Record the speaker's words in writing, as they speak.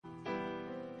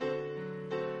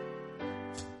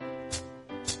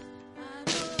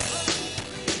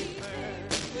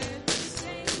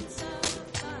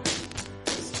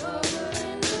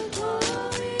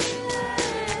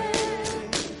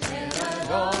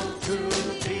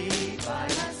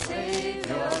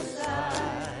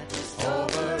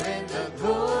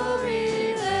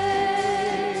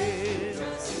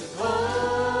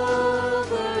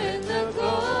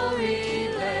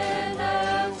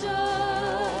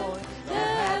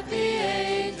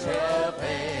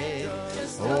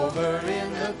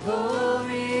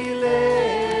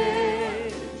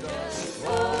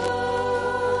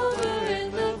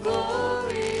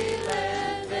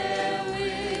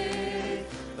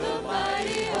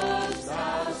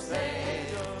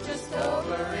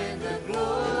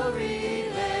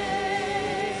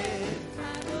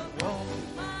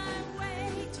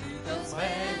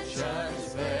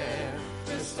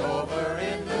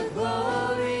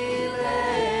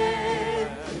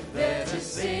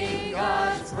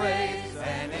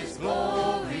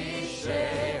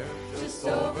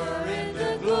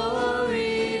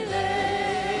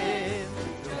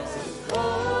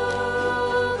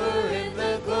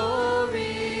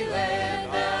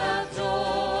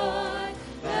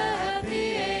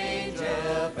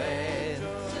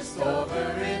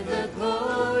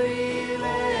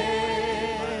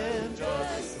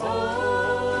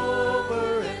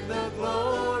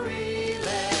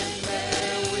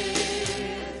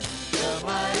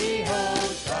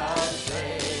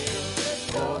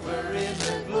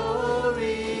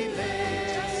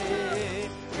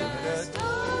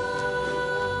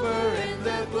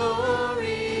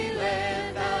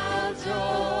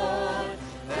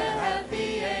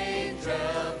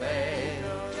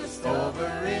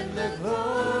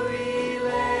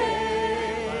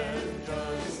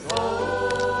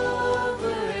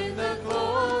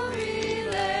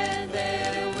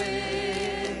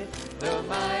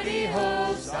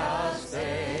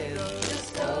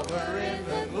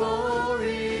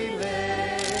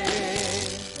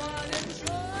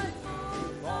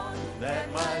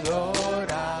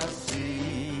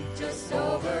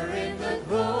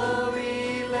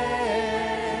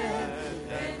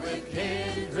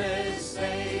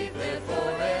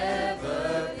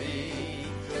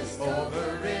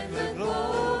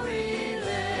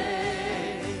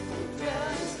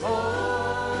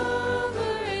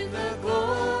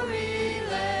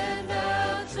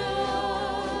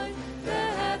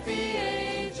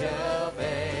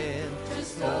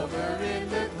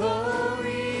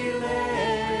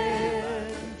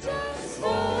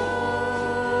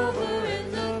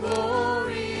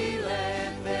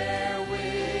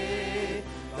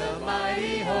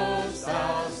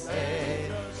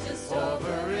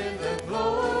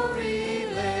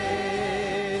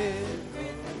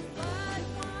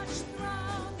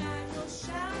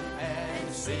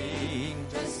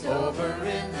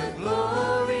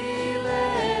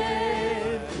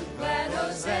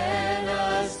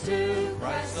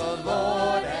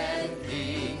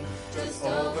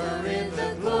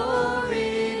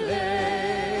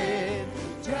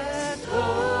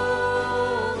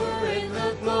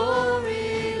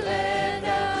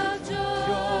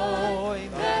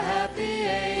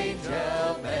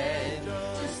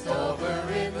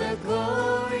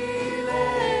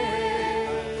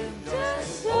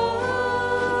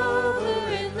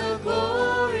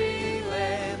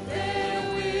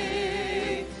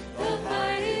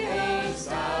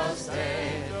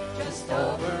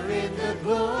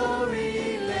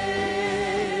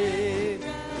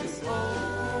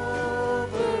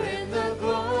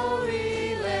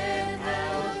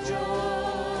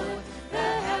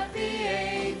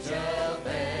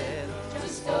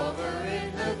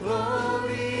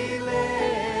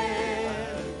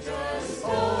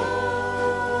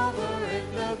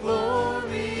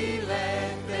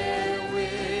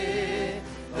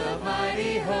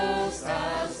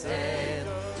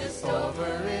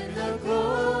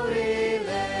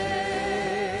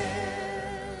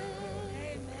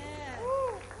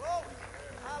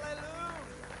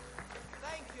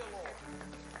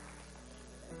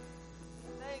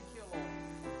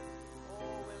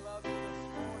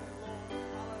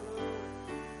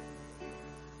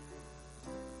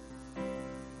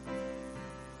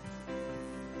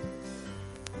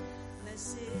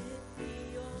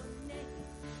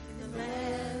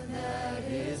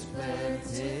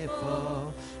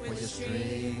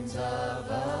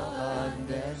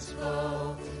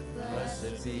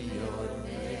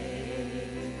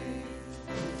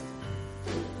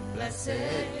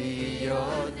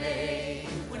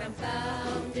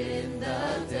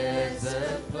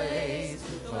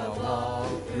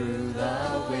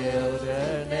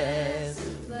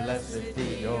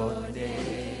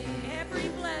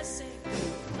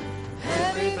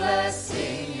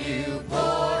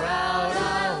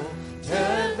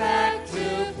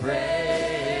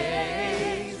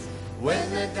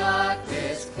When the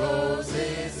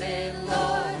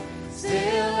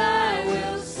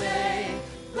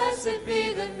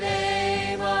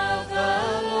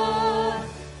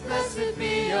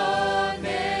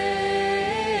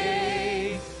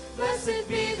Blessed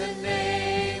be the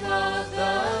name of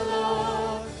the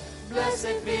Lord.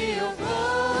 Blessed be your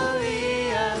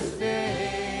glorious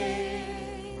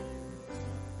name.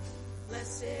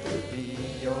 Blessed be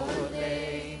your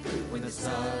name when the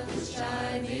sun's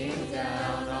shining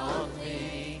down on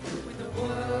me, when the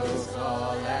world's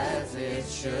all as it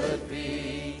should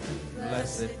be.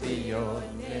 Blessed be your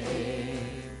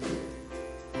name.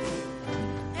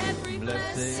 Every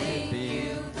blessing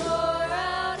you pour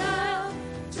out, I'll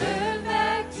turn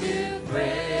back to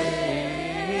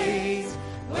praise.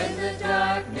 When the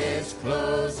darkness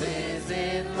closes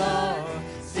in, Lord,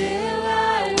 still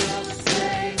I will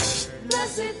say,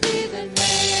 blessed be the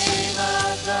name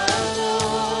of the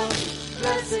Lord.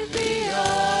 Blessed be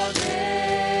your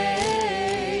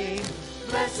name.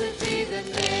 Blessed be the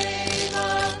name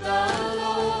of the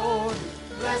Lord.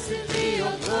 Blessed be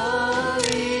your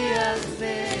glorious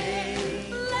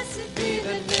name. Blessed be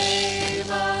the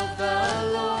name of the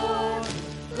Lord.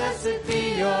 Blessed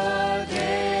be your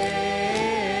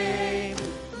name.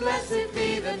 Blessed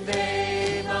be the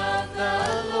name of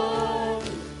the Lord.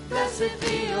 Blessed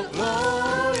be your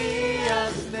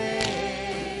glorious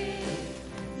name.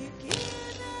 You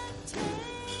give and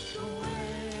take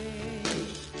away.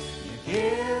 You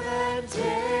give and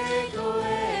take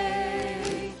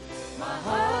away. My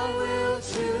heart will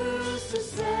choose to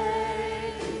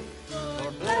say,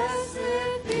 for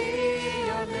blessed be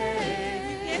your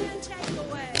name. You give and take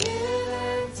away. Give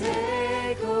and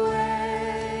take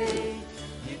away.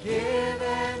 You give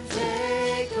and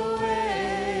take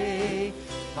away.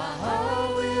 My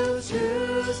heart will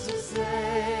choose to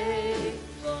say,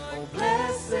 oh,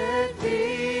 blessed be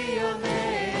your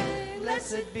name.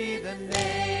 Blessed be the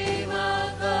name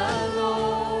of the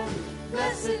Lord.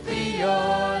 Blessed be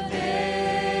your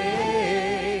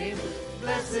name.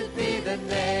 Blessed be the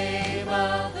name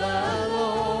of the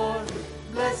Lord.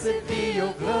 Blessed be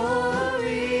your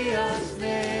glorious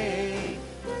name.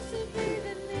 Blessed be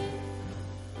the name.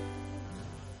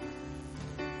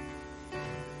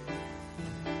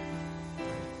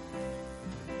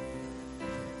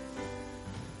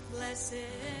 Blessed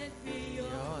be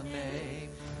your name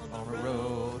on a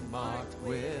road marked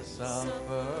with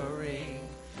suffering.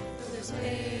 There's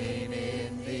pain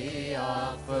in the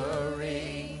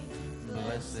offering.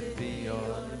 Blessed be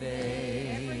your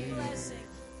name.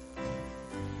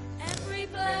 Every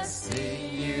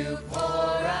blessing you pour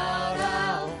out,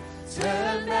 I'll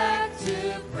turn back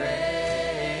to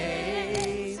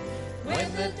praise.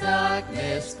 When the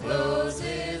darkness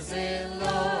closes in,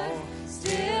 Lord,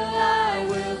 still I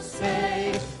will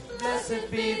say, blessed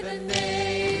be the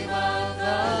name of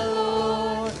the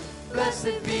Lord.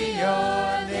 Blessed be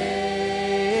your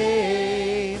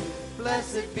name.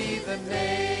 Blessed be the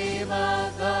name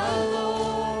of the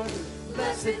Lord.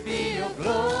 Blessed be your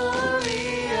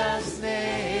glorious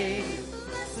name.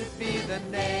 Blessed be the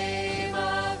name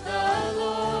of the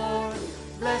Lord.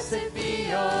 Blessed be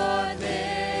your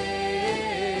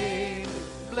name.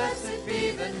 Blessed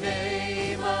be the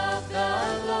name of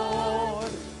the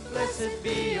Lord. Blessed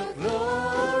be your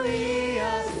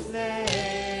glorious name.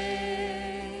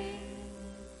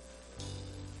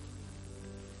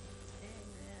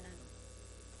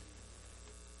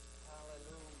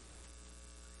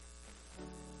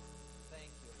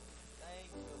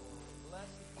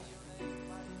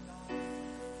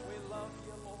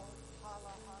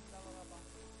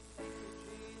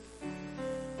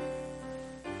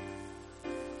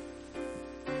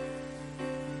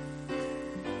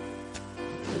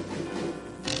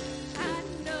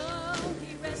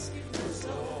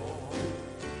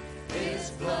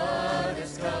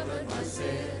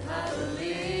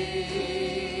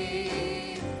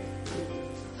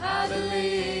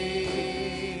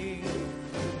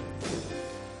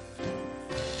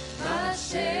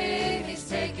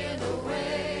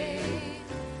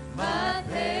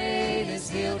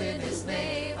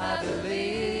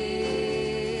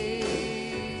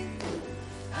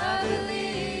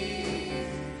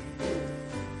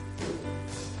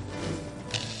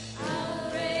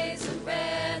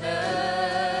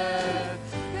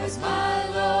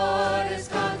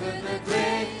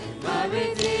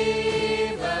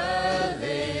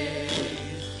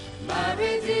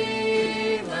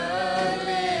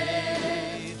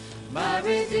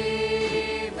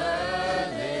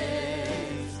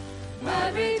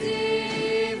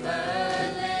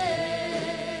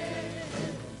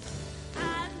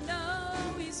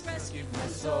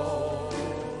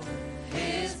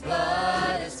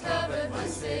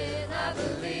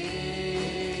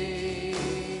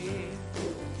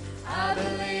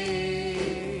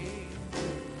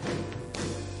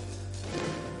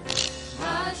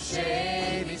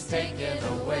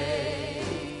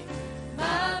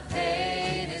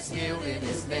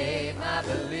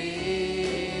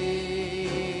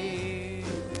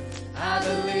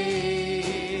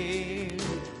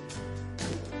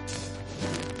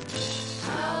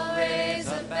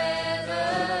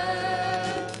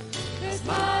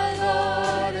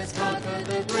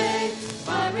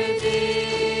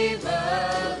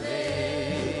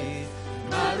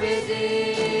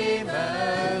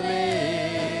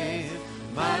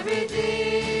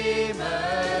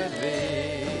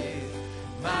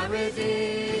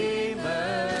 Redeemer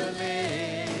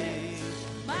lives.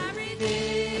 My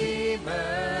Redeemer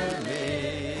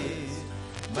lives.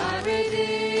 My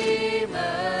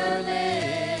Redeemer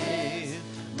lives.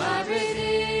 My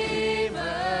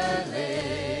Redeemer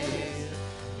lives.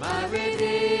 My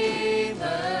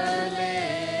Redeemer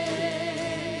lives.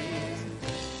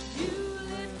 You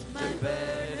lift my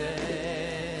burden.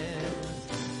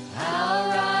 I'll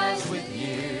rise with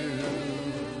you.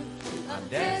 I'm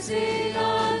dancing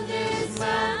on this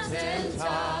mountain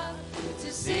top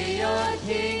to see your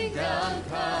kingdom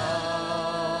come.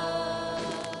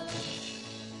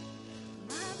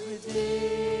 My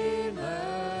Redeemer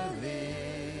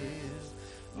lives.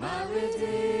 My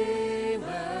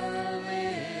Redeemer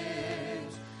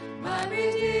lives. My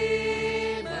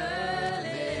Redeemer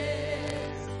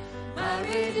lives. My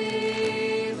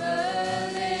Redeemer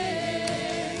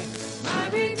lives. My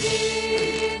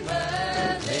Redeemer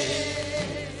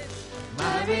lives.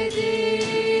 My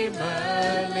Redeemer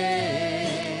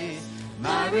lives.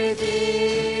 My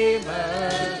Redeemer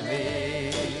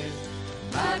lives.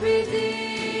 My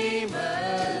Redeemer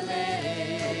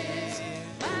lives.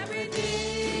 My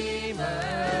Redeemer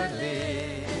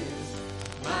lives.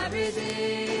 My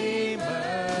Redeemer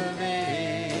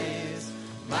lives.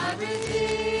 My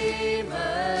Redeemer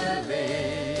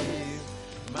lives.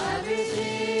 My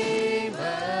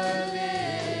Redeemer lives.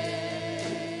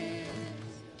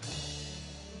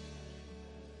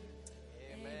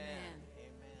 Amen.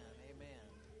 Amen. Amen.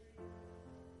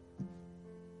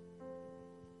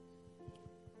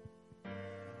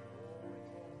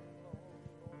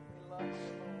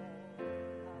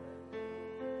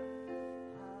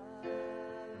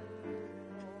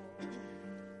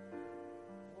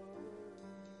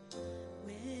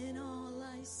 When all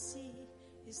I see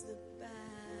is the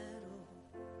battle,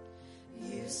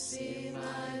 you see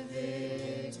my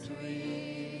victory.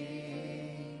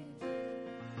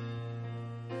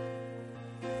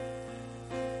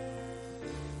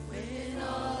 When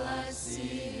all I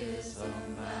see is a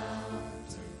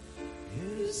mountain,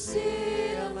 you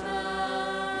see a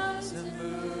mountain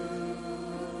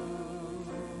move.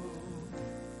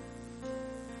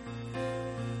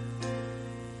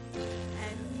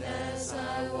 And as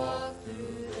I walk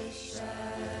through the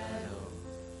shadow,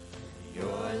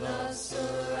 your love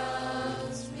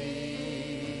surrounds me.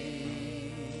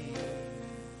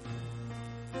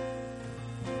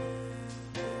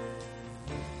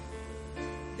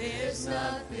 There's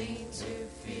nothing to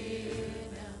fear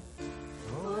now,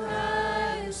 for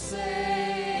I'm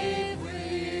safe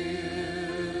with you.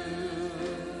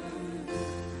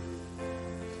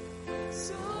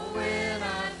 So when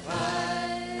I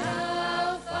fight,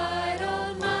 I'll fight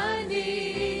on my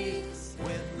knees,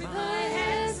 with my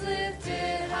hands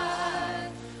lifted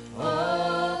high.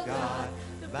 Oh God,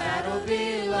 the battle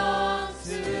belongs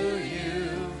to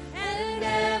you, and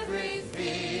every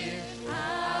fear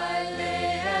I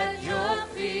lay at your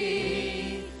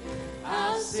feet.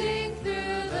 I'll sing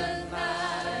through the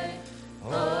night.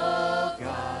 Oh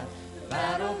God, the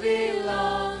battle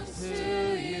belongs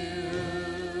to you.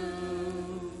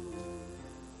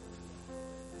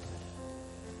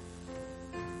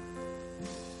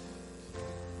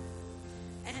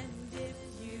 And if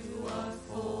you are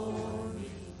for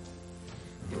me,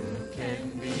 who can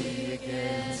be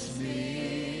against me?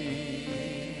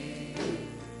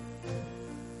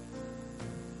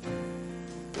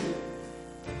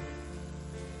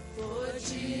 For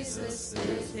Jesus,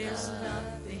 there's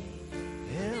nothing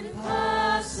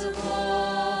impossible.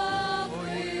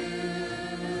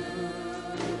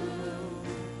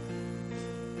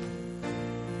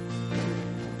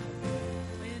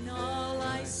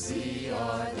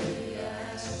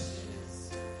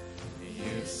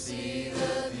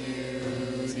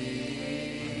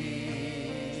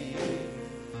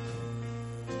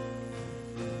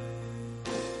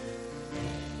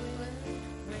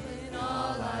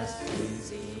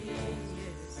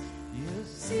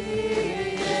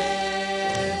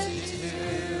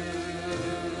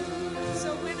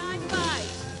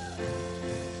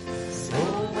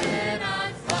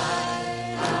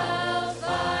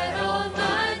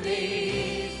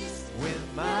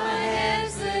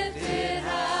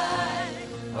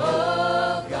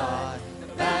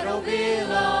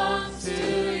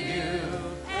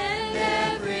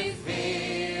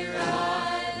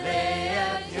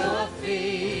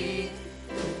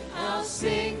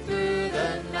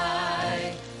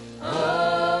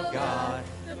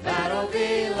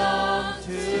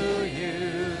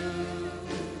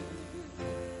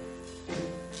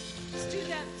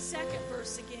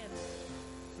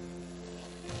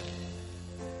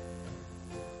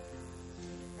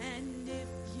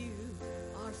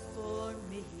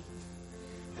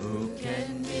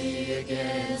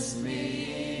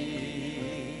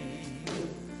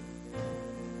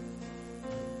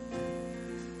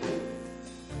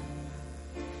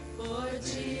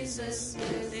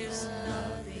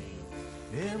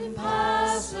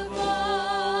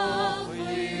 impossible for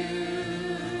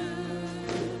you.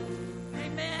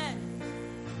 Amen.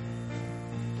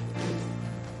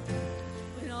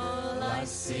 When all I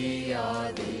see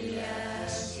are the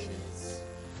ashes,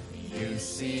 you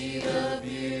see the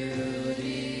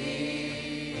beauty.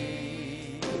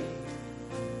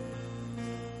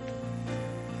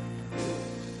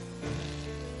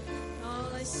 all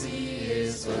I See see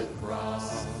is the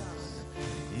cross,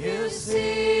 you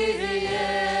see the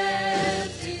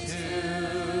empty tomb.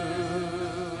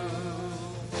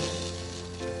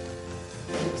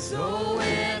 So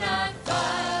when I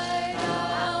fight,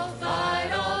 I'll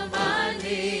fight on my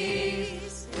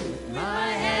knees, my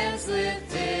hands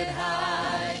lifted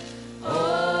high.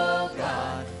 Oh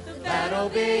God, the battle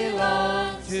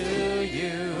belongs to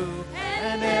you,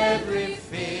 and every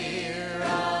fear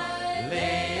I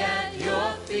lay at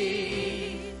your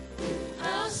feet.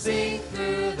 I'll sing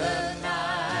through the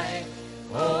night.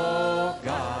 Oh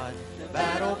God, the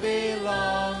battle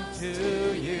belongs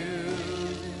to you.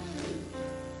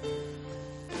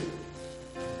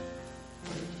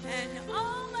 an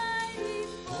almighty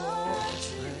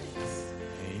fortress.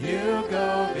 You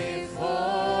go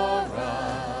before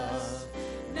us.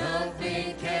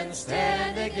 Nothing can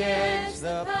stand against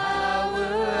the power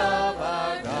of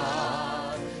our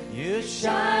God. You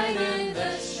shine in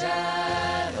the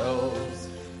shadows.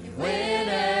 You win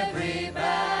every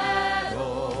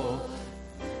battle.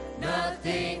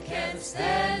 Nothing can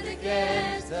stand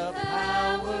against the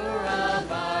power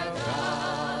of our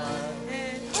God.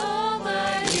 And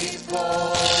Almighty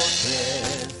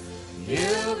fortress,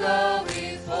 you go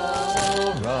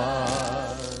before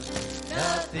us.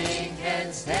 Nothing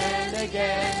can stand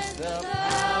against the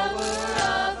power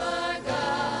of our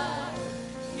God.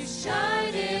 You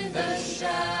shine in the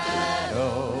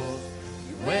shadows,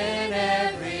 you win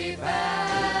every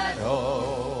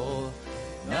battle.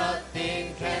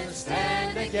 Nothing can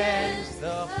stand against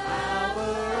the power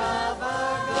of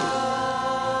our God.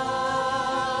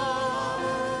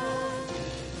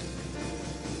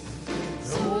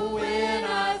 So when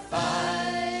I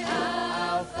fight,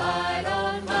 I'll fight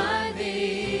on my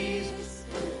knees,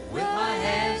 with my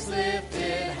hands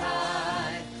lifted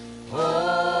high.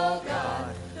 Oh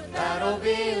God, the battle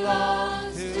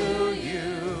belongs to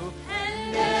you,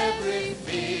 and every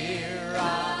fear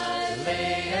I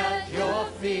lay at your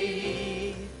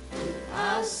feet.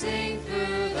 I'll sing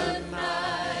through the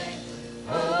night.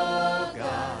 Oh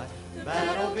God, the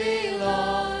battle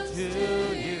belongs to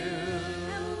you.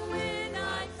 when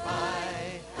I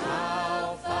Fight,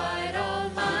 I'll fight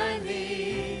on my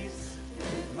knees,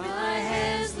 my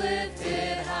hands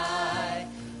lifted high.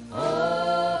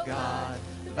 Oh God,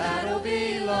 the battle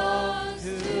belongs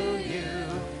to you,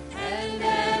 and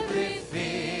every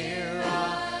fear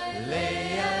I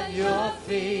lay at your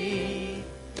feet.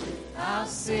 I'll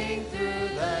sing through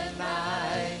the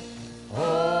night.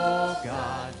 Oh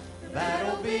God, the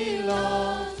battle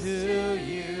belongs to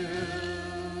you.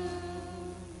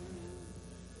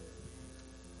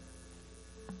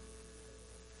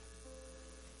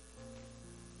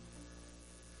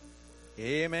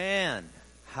 Amen.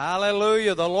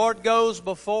 Hallelujah. The Lord goes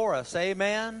before us.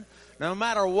 Amen. No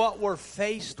matter what we're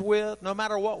faced with,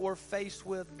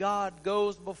 God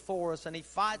goes before us and He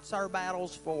fights our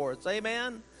battles for us.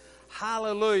 Amen.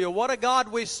 Hallelujah. What a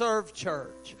God we serve,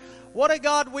 church. What a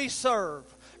God we serve.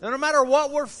 No matter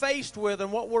what we're faced with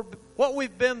and what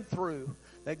we've been through,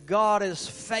 that God is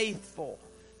faithful.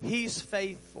 He's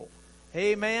faithful.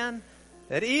 Amen.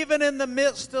 That even in the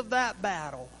midst of that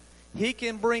battle, He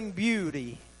can bring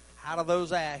beauty out of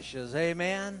those ashes.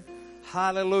 Amen.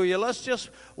 Hallelujah. Let's just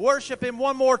worship Him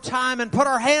one more time and put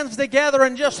our hands together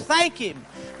and just thank Him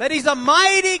that He's a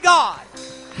mighty God.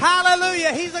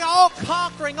 Hallelujah. He's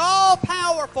all-conquering,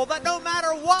 all-powerful, that no matter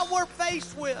what we're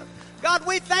faced with, God,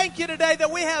 we thank You today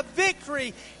that we have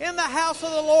victory in the house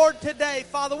of the Lord today.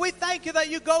 Father, we thank You that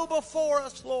You go before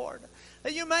us, Lord.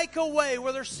 That You make a way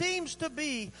where there seems to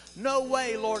be no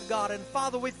way, Lord God. And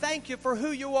Father, we thank You for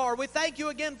who You are. We thank You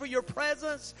again for Your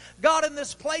presence, God, in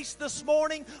this place this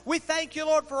morning. We thank You,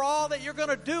 Lord, for all that You're going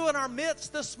to do in our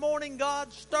midst this morning,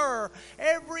 God. Stir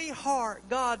every heart,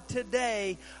 God,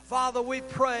 today. Father, we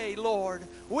pray, Lord.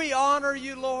 We honor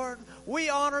You, Lord. We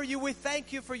honor You. We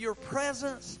thank You for Your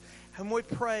presence. And we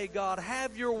pray, God,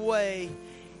 have Your way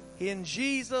in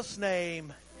Jesus'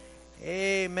 name.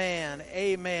 Amen.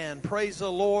 Amen. Praise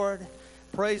the Lord.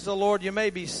 Praise the Lord. You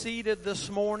may be seated this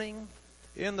morning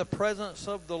in the presence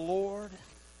of the Lord.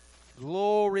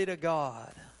 Glory to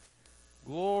God.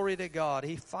 Glory to God.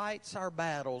 He fights our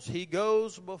battles. He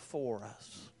goes before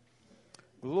us.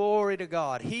 Glory to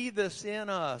God. He that's in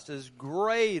us is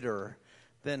greater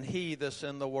than he that's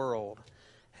in the world.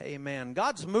 Amen.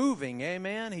 God's moving.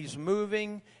 Amen. He's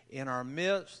moving in our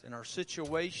midst, in our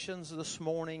situations this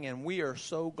morning, and we are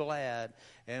so glad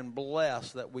and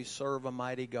blessed that we serve a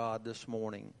mighty God this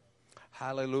morning.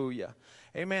 Hallelujah.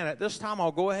 Amen. At this time,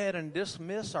 I'll go ahead and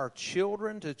dismiss our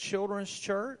children to Children's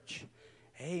Church.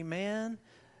 Amen.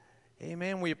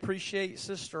 Amen. We appreciate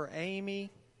Sister Amy.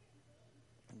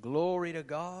 Glory to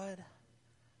God.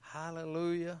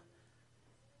 Hallelujah.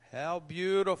 How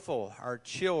beautiful our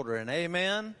children.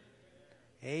 Amen.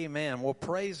 Amen. Well,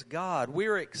 praise God.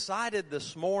 We're excited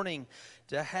this morning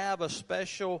to have a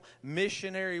special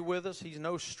missionary with us. He's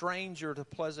no stranger to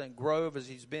Pleasant Grove, as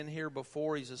he's been here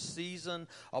before. He's a seasoned,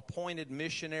 appointed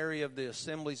missionary of the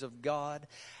Assemblies of God.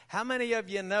 How many of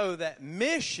you know that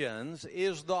missions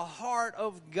is the heart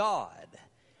of God?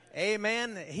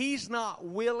 Amen. He's not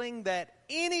willing that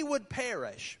any would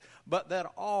perish, but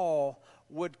that all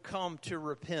would come to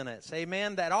repentance.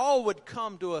 Amen. That all would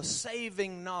come to a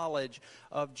saving knowledge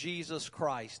of Jesus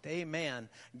Christ. Amen.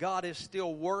 God is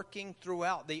still working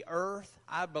throughout the earth.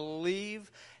 I believe,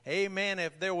 amen,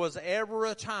 if there was ever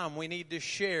a time we need to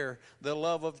share the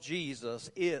love of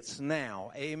Jesus, it's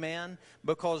now. Amen.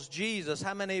 Because Jesus,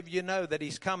 how many of you know that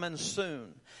He's coming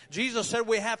soon? Jesus said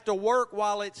we have to work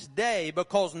while it's day,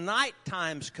 because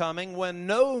nighttime's coming when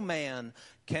no man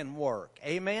can work.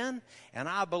 Amen. And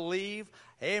I believe,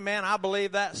 amen, I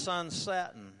believe that sun's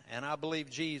setting, and I believe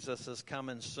Jesus is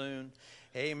coming soon.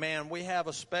 Amen. We have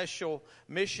a special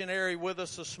missionary with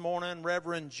us this morning,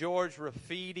 Reverend George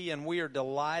Rafidi, and we are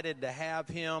delighted to have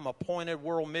him, appointed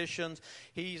World Missions.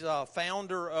 He's a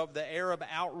founder of the Arab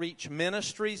Outreach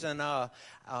Ministries. And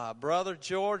Brother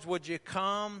George, would you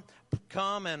come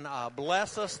and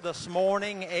bless us this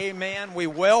morning? Amen. We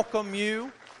welcome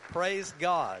you. Praise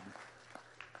God.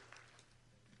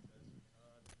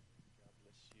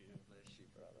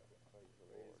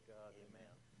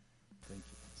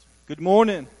 Good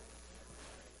morning.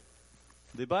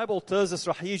 The Bible tells us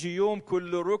رح يجي يوم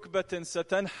كل ركبة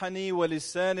ستنحني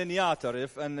ولسان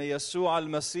يعترف أن يسوع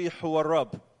المسيح هو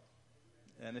الرب.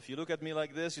 And if you look at me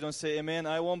like this, you don't say amen,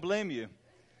 I won't blame you.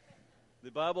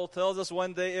 The Bible tells us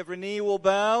one day every knee will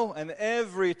bow and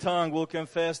every tongue will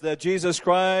confess that Jesus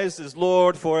Christ is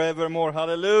Lord forevermore.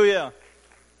 Hallelujah.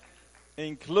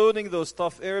 Including those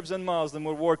tough Arabs and Muslims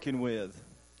we're working with.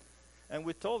 And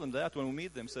we told them that when we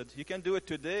meet them, said, you can do it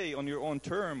today on your own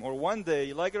term, or one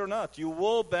day, like it or not, you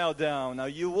will bow down. Now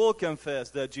you will confess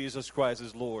that Jesus Christ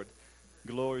is Lord.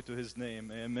 Glory to His name.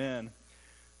 Amen.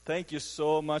 Thank you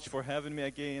so much for having me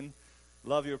again.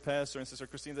 Love your pastor and Sister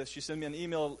Christine. She sent me an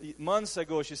email months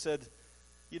ago. She said,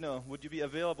 would you be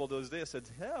available those days? I said,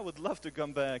 yeah, I would love to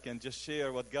come back and just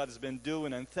share what God has been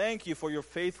doing. And thank you for your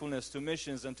faithfulness to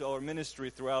missions and to our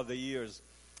ministry throughout the years.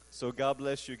 So God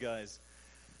bless you guys.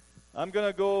 I'm going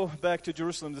to go back to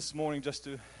Jerusalem this morning just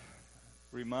to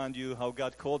remind you how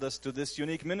God called us to this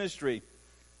unique ministry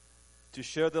to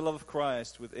share the love of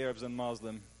Christ with Arabs and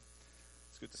Muslims.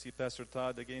 It's good to see Pastor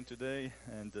Todd again today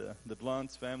and the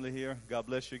Blunts family here. God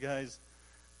bless you guys.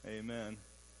 Amen.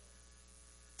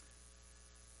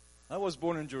 I was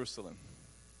born in Jerusalem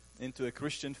into a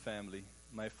Christian family.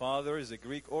 My father is a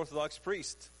Greek Orthodox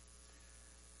priest.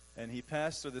 And he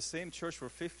pastored the same church for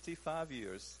 55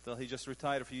 years, till he just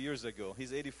retired a few years ago.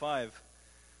 He's 85.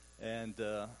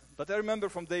 But I remember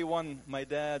from day one, my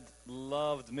dad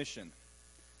loved mission.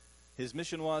 His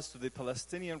mission was to the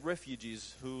Palestinian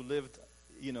refugees who lived,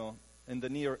 in the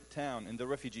near town, in the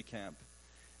refugee camp.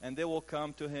 And they will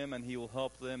come to him, and he will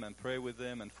help them and pray with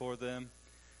them and for them.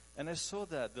 And I saw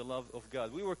that, the love of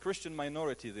God. We were a Christian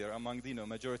minority there among,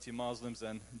 majority Muslims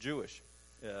and Jewish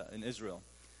in Israel.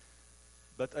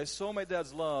 But I saw my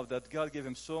dad's love, that God gave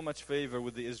him so much favor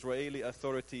with the Israeli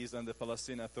authorities and the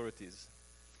Palestinian authorities.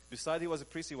 Besides he was a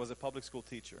priest, he was a public school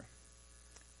teacher.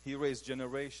 He raised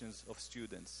generations of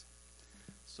students.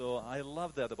 So I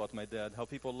love that about my dad, how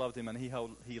people loved him and how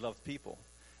he loved people.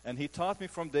 And he taught me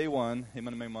from day one, him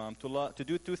and my mom, to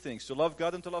do two things, to love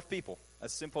God and to love people.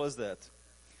 As simple as that.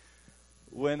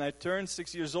 When I turned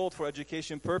 6 years old for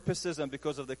education purposes and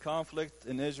because of the conflict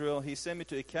in Israel, he sent me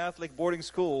to a Catholic boarding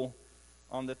school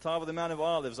on the top of the Mount of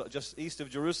Olives, just east of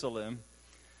Jerusalem.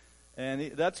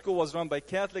 And that school was run by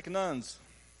Catholic nuns,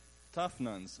 tough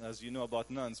nuns, as you know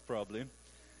about nuns probably.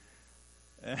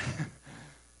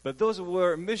 But those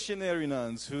were missionary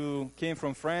nuns who came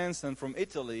from France and from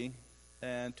Italy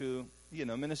and to,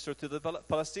 minister to the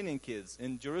Palestinian kids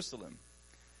in Jerusalem.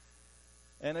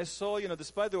 And I saw,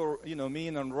 despite they were,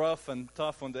 mean and rough and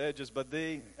tough on the edges, but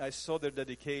I saw their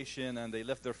dedication, and they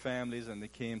left their families and they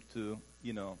came to,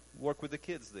 work with the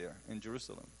kids there in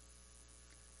Jerusalem.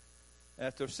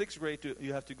 After 6th grade,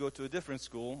 you have to go to a different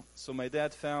school. So my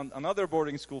dad found another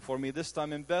boarding school for me, this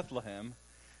time in Bethlehem.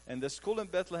 And the school in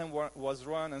Bethlehem was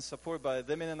run and supported by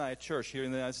the Mennonite Church here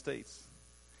in the United States.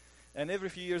 And every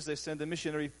few years they send a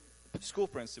missionary school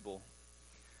principal.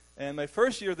 And my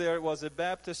first year there was a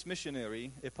Baptist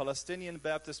missionary, a Palestinian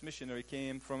Baptist missionary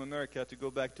came from America to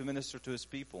go back to minister to his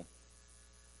people.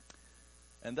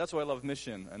 And that's why I love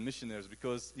mission and missionaries,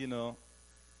 because,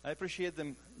 I appreciate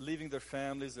them leaving their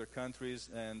families, their countries,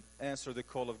 and answer the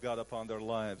call of God upon their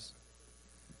lives.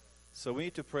 So we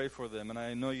need to pray for them, and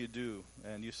I know you do,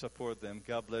 and you support them.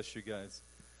 God bless you guys.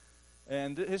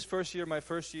 And his first year, my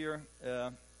first year,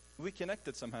 we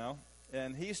connected somehow.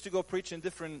 And he used to go preach in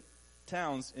different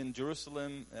towns in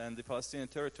Jerusalem and the Palestinian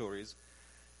territories.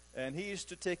 And he used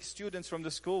to take students from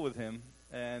the school with him,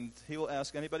 and he will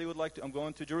ask, anybody would like to, I'm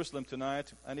going to Jerusalem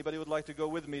tonight, anybody would like to go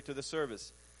with me to the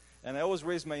service? And I always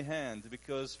raise my hand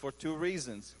because for two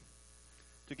reasons.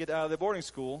 To get out of the boarding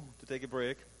school, to take a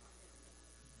break.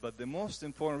 But the most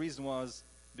important reason was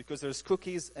because there's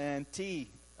cookies and tea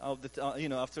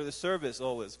after the service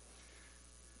always.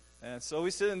 And so we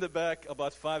sit in the back,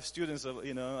 about 5 students,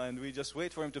 and we just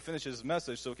wait for him to finish his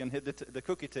message so we can hit the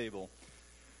cookie table.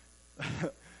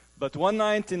 But one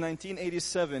night in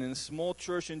 1987, in a small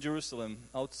church in Jerusalem,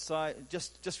 outside,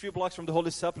 just a few blocks from the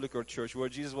Holy Sepulchre Church where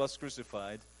Jesus was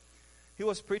crucified, he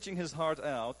was preaching his heart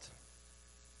out.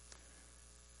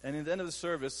 And in the end of the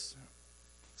service,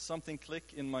 something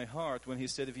clicked in my heart when he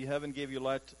said, if you haven't gave your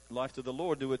life to the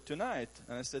Lord, do it tonight.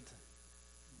 And I said,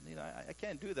 I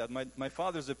can't do that. My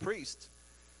father's a priest.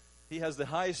 He has the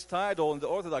highest title in the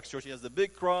Orthodox Church. He has the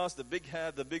big cross, the big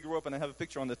hat, the big rope, and I have a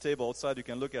picture on the table outside. You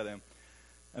can look at him.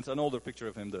 And it's an older picture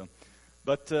of him, though.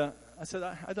 But I said,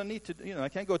 I don't need to, I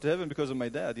can't go to heaven because of my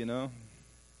dad,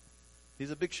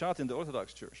 He's a big shot in the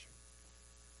Orthodox Church.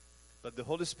 But the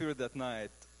Holy Spirit that night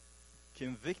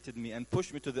convicted me and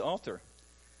pushed me to the altar.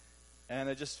 And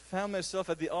I just found myself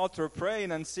at the altar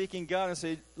praying and seeking God and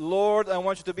say, Lord, I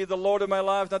want you to be the Lord of my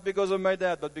life, not because of my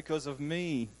dad, but because of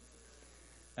me.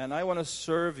 And I want to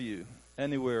serve you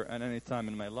anywhere and any time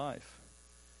in my life.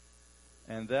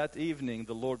 And that evening,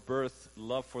 the Lord birthed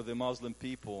love for the Muslim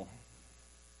people,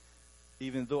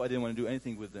 even though I didn't want to do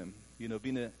anything with them.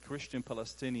 Being a Christian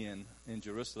Palestinian in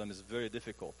Jerusalem is very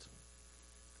difficult.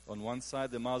 On one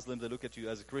side, the Muslims, they look at you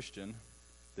as a Christian.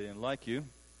 They didn't like you.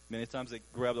 Many times they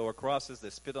grabbed our crosses, they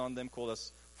spit on them, called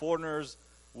us foreigners,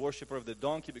 worshiper of the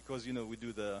donkey, because, we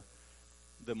do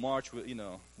the march, with,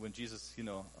 when Jesus,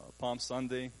 Palm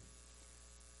Sunday.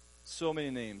 So many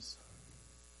names.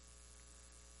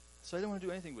 So I didn't want to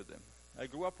do anything with them. I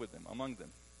grew up with them, among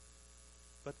them.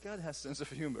 But God has sense of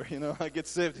humor, I get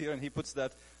saved here and He puts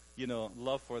that,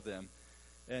 love for them.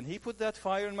 And He put that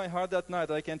fire in my heart that night.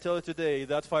 I can tell you today,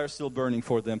 that fire is still burning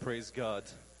for them, praise God.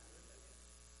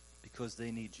 Because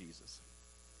they need Jesus.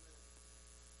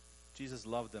 Jesus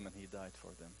loved them and He died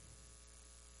for them.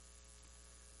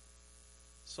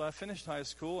 So I finished high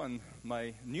school, and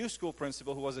my new school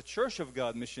principal, who was a Church of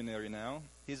God missionary now,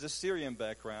 he's a Syrian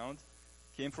background,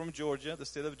 came from Georgia, the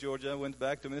state of Georgia, went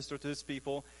back to minister to his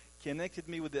people, connected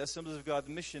me with the Assemblies of God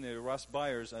missionary, Ross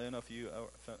Byers. I don't know if you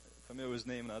are familiar with his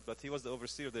name or not, but he was the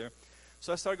overseer there.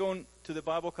 So I started going to the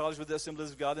Bible college with the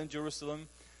Assemblies of God in Jerusalem,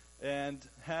 and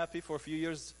happy for a few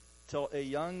years till a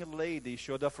young lady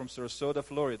showed up from Sarasota,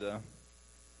 Florida,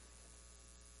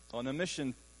 on a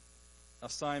mission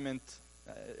assignment.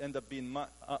 Ended up being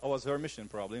I was her mission,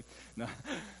 probably. No.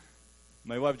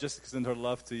 My wife just extended her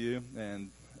love to you, and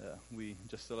we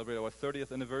just celebrated our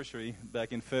 30th anniversary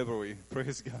back in February.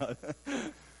 Praise God.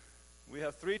 We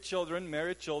have 3 children,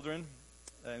 married children,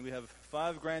 and we have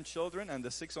 5 grandchildren, and the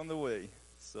 6th on the way.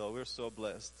 So we're so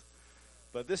blessed.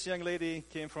 But this young lady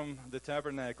came from the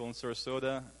Tabernacle in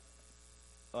Sarasota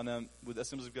with the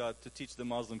Assemblies of God to teach the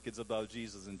Muslim kids about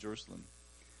Jesus in Jerusalem.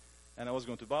 And I was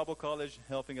going to Bible college,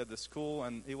 helping at the school,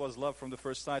 and it was love from the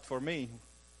first sight for me.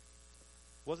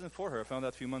 Wasn't for her. I found out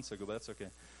a few months ago, but that's okay.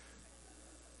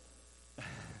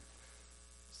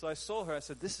 So I saw her. I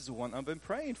said, this is the one I've been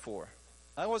praying for.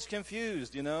 I was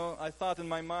confused, I thought in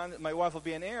my mind, my wife will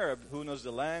be an Arab who knows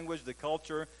the language, the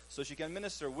culture, so she can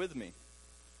minister with me.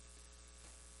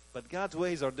 But God's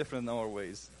ways are different than our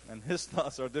ways, and His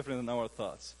thoughts are different than our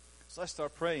thoughts. So I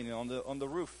start praying on the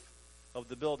roof of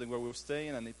the building where we were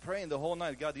staying, and praying the whole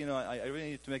night. God, I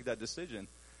really need to make that decision,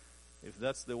 if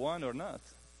that's the one or not.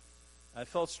 I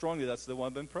felt strongly that's the one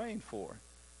I've been praying for.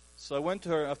 So I went to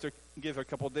her after, gave her a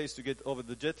couple of days to get over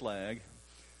the jet lag,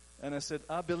 and I said,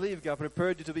 I believe God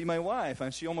prepared you to be my wife.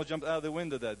 And she almost jumped out of the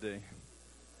window that day.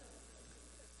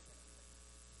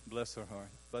 Bless her heart.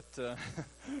 But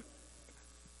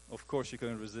Of course, she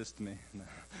couldn't resist me. No.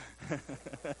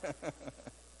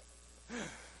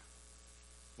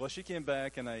 Well, she came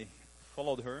back, and I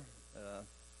followed her.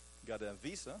 Got a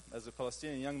visa. As a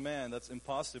Palestinian young man, that's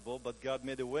impossible, but God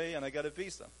made a way, and I got a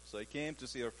visa. So I came to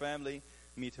see her family,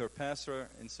 meet her pastor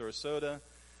in Sarasota,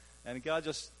 and God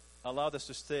just allowed us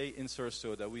to stay in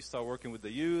Sarasota. We started working with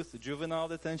the youth, the juvenile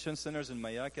detention centers in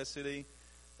Mayaka City.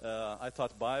 I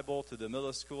taught Bible to the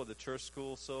middle school, the church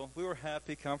school. So we were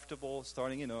happy, comfortable,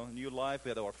 starting, new life. We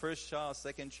had our first child,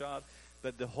 second child.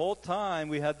 But the whole time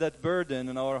we had that burden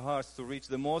in our hearts to reach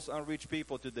the most unreached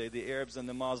people today, the Arabs and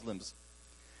the Muslims.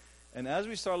 And as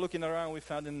we started looking around, we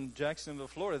found in Jacksonville,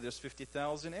 Florida, there's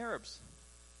 50,000 Arabs.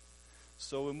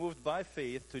 So we moved by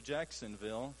faith to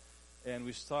Jacksonville, and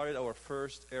we started our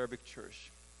first Arabic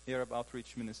church, Arab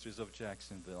Outreach Ministries of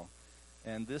Jacksonville.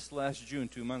 And this last June,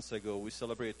 2 months ago, we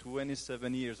celebrated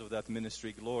 27 years of that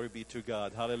ministry. Glory be to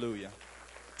God. Hallelujah.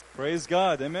 Praise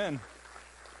God. Amen.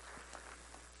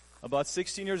 About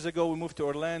 16 years ago, we moved to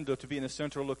Orlando to be in a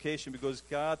central location because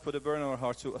God put a burden on our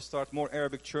hearts to start more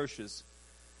Arabic churches.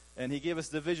 And He gave us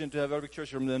the vision to have Arabic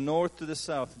churches from the north to the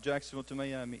south, Jacksonville to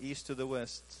Miami, east to the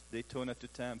west, Daytona to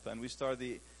Tampa. And we started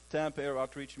the Tampa Arab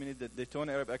Outreach Ministry, the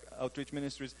Daytona Arab Outreach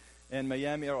Ministries, and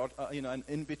Miami Arab, and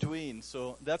in between.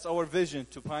 So that's our vision,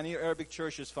 to pioneer Arabic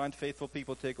churches, find faithful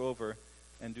people, take over,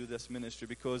 and do this ministry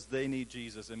because they need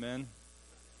Jesus. Amen.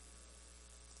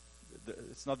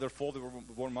 It's not their fault they were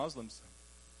born Muslims,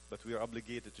 but we are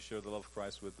obligated to share the love of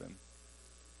Christ with them.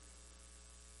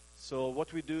 So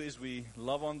what we do is we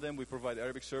love on them. We provide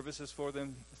Arabic services for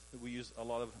them. We use a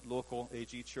lot of local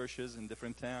AG churches in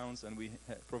different towns, and we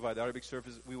provide Arabic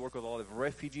services. We work with a lot of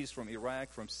refugees from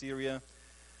Iraq, from Syria,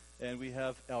 and we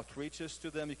have outreaches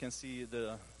to them. You can see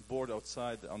the board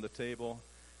outside on the table.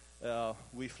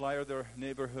 We flyer their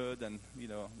neighborhood, and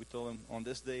we tell them on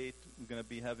this date we're going to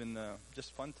be having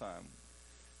just fun time.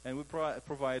 And we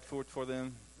provide food for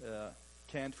them,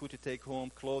 canned food to take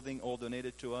home, clothing, all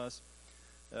donated to us.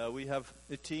 We have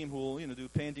a team who will, do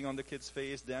painting on the kids'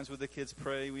 face, dance with the kids,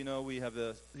 pray. We have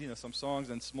some songs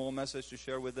and small message to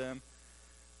share with them,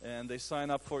 and they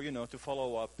sign up for to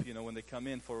follow up when they come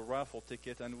in for a raffle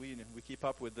ticket, and we keep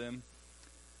up with them.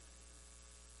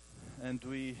 And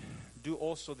we do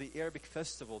also the Arabic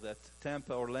festival that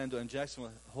Tampa, Orlando, and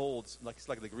Jacksonville holds. It's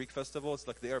like the Greek festival. It's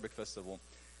like the Arabic festival,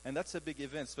 and that's a big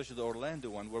event, especially the Orlando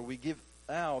one, where we give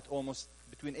out almost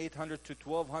between 800 to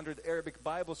 1,200 Arabic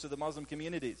Bibles to the Muslim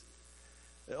communities.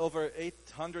 Over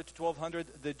 800 to 1,200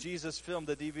 the Jesus film,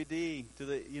 the DVD, to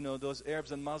the those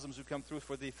Arabs and Muslims who come through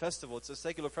for the festival. It's a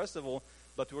secular festival,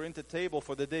 but we're in the table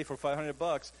for the day for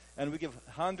 $500, and we give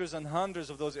hundreds and hundreds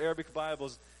of those Arabic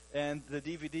Bibles and the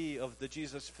DVD of the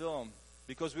Jesus film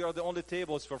because we are the only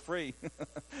tables for free.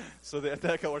 So they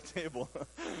attack our table.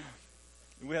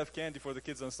 We have candy for the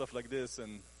kids and stuff like this,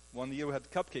 and one year we had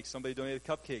cupcakes. Somebody donated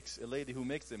cupcakes. A lady who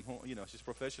makes them, she's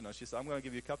professional. She said, "I'm going to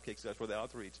give you cupcakes for the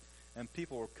outreach." And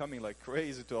people were coming like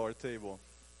crazy to our table.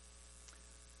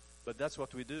 But that's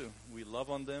what we do. We love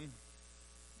on them.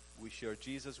 We share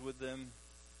Jesus with them.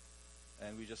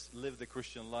 And we just live the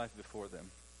Christian life before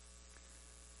them.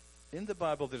 In the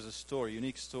Bible, there's a story,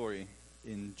 unique story,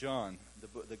 in John,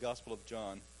 the Gospel of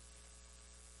John.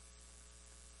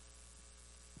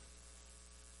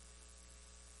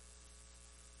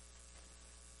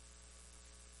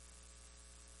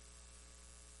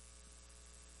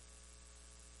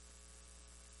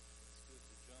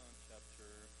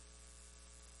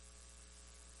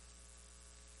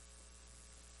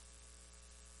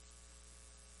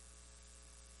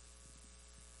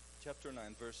 Chapter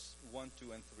 9, verse 1,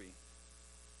 2, and 3.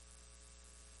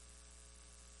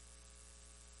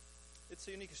 It's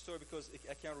a unique story because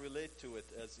I can relate to it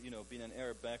as, being an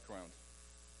Arab background.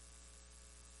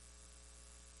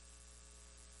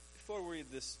 Before we read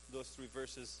those three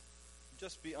verses,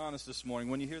 just be honest this morning.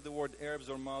 When you hear the word Arabs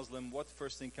or Muslim, what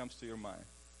first thing comes to your mind?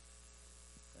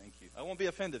 Thank you. I won't be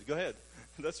offended. Go ahead.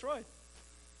 That's right.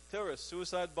 Terrorists,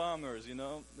 suicide bombers,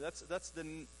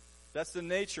 that's the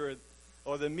nature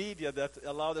or the media that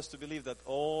allowed us to believe that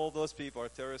all those people are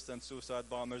terrorists and suicide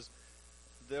bombers.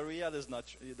 The reality is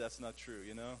that's not true,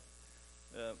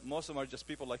 Most of them are just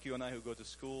people like you and I who go to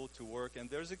school, to work, and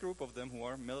there's a group of them who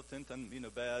are militant and,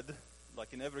 bad,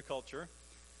 like in every culture.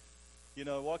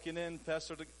 Walking in,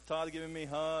 Pastor Todd giving me a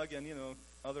hug and,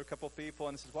 other couple of people,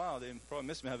 and I said, wow, they probably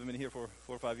miss me. I haven't been here for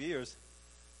 4 or 5 years.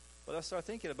 But I started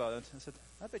thinking about it. I said,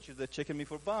 I bet you they're checking me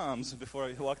for bombs before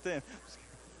I walked in.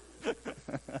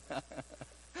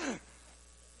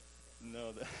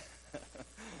 No,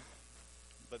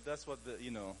 but that's what the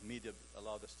media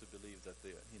allowed us to believe, that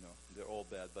they're all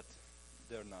bad, but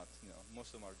they're not.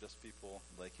 Most of them are just people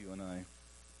like you and I.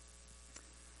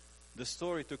 The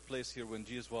story took place here when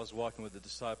Jesus was walking with the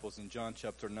disciples in John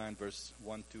chapter 9, verse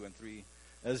 1, 2, and 3.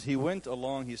 As he went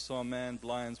along, he saw a man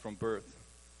blind from birth.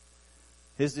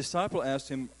 His disciple asked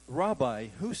him, "Rabbi,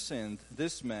 who sinned,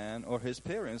 this man or his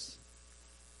parents,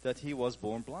 that he was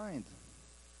born blind?"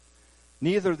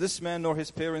 "Neither this man nor his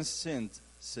parents sinned,"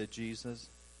 said Jesus,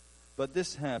 "but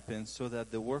this happened so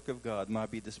that the work of God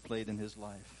might be displayed in his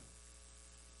life."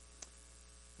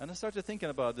 And I started thinking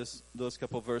about those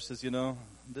couple of verses.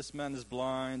 This man is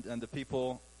blind, and the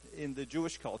people in the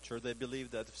Jewish culture, they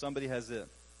believe that if somebody has a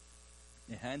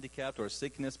handicap or a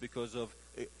sickness because of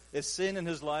a sin in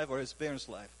his life or his parents'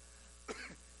 life.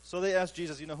 So they asked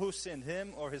Jesus, who sinned,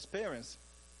 him or his parents,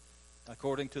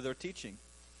 according to their teaching.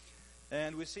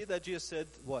 And we see that Jesus said,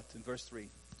 what, in verse 3?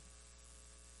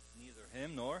 Neither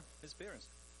him nor his parents.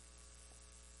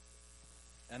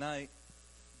 And I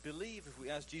believe if we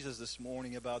ask Jesus this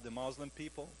morning about the Muslim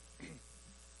people,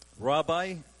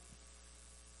 "Rabbi,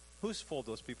 whose fault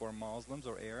those people are, Muslims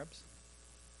or Arabs?"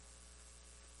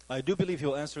 I do believe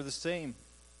he'll answer the same.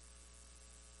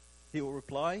 He will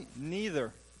reply,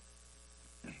 "Neither.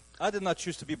 I did not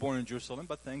choose to be born in Jerusalem,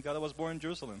 but thank God I was born in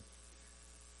Jerusalem.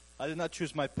 I did not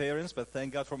choose my parents, but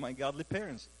thank God for my godly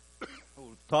parents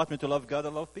who taught me to love God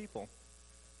and love people.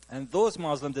 And those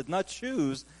Muslims did not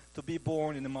choose to be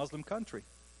born in a Muslim country.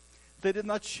 They did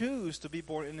not choose to be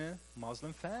born in a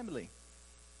Muslim family.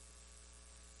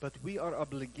 But we are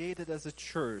obligated as a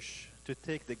church to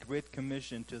take the Great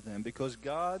Commission to them because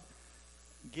God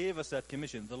gave us that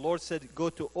commission. The Lord said, go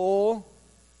to all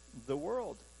the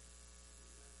world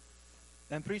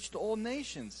and preach to all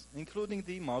nations, including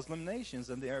the Muslim nations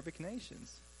and the Arabic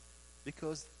nations,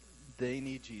 because they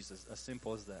need Jesus, as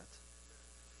simple as that.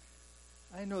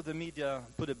 I know the media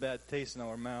put a bad taste in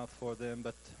our mouth for them,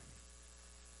 but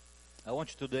I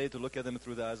want you today to look at them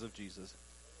through the eyes of Jesus.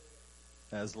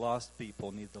 As lost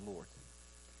people need the Lord.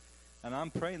 And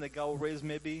I'm praying that God will raise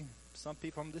maybe some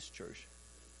people from this church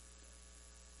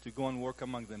to go and work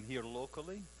among them here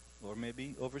locally or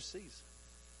maybe overseas.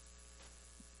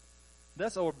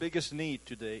 That's our biggest need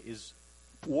today, is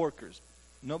workers.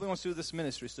 Nobody wants to do this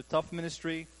ministry. It's a tough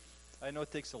ministry. I know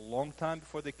it takes a long time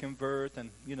before they convert and,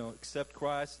 accept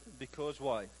Christ. Because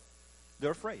why?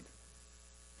 They're afraid.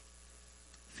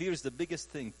 Fear is the biggest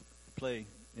thing play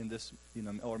in this,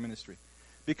 our ministry.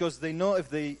 Because they know if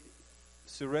they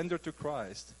surrender to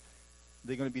Christ,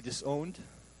 they're going to be disowned,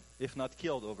 if not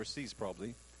killed overseas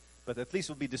probably, but at least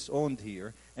will be disowned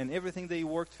here. And everything they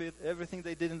worked with, everything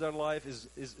they did in their life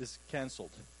is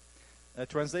canceled. I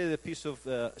translated a piece of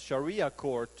Sharia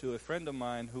court to a friend of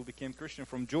mine who became Christian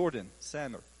from Jordan,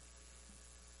 Samir.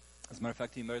 As a matter of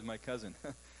fact, he married my cousin.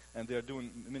 And they're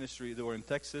doing ministry. They were in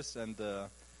Texas and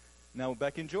now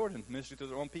back in Jordan, ministry to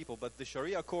their own people. But the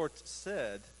Sharia court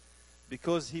said,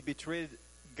 because he betrayed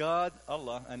God,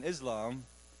 Allah, and Islam,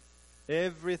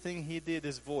 everything he did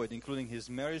is void, including his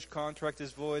marriage contract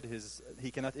is void. He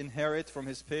cannot inherit from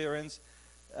his parents.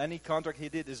 Any contract he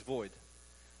did is void.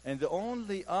 And the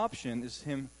only option is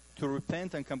him to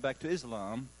repent and come back to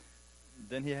Islam.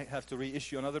 Then he have to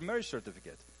reissue another marriage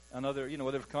certificate. Another,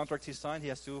 whatever contract he signed, he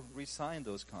has to re-sign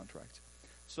those contracts.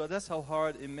 So that's how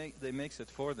hard they makes it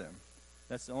for them.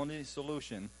 That's the only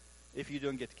solution. If you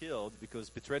don't get killed, because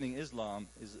betraying Islam,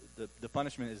 is the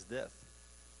punishment is death.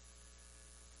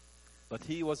 But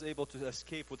he was able to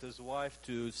escape with his wife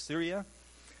to Syria.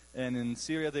 And in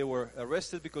Syria they were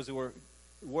arrested because they were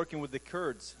working with the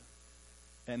Kurds.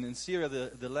 And in Syria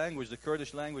the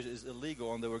Kurdish language is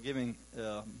illegal, and they were giving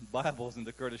Bibles in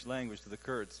the Kurdish language to the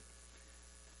Kurds.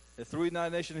 Through the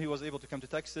United Nations he was able to come to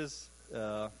Texas.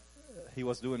 He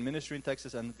was doing ministry in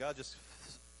Texas, and God just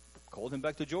called him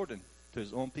back to Jordan, to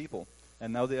his own people.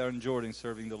 And now they are in Jordan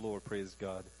serving the Lord. Praise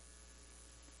God.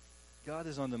 God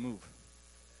is on the move.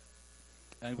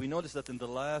 And we notice that in the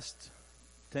last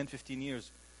 10, 15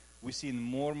 years, we've seen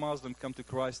more Muslims come to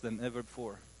Christ than ever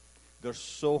before. They're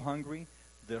so hungry.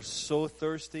 They're so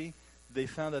thirsty. They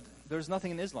found that there's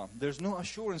nothing in Islam. There's no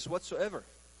assurance whatsoever.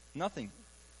 Nothing.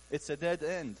 It's a dead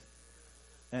end.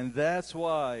 And that's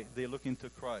why they look into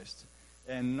Christ.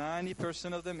 And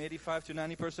 90% of them, 85 to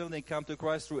 90% of them, they come to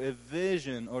Christ through a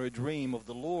vision or a dream of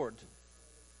the Lord.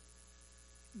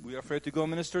 We are afraid to go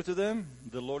minister to them.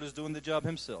 The Lord is doing the job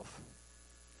himself.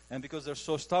 And because they're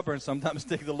so stubborn, sometimes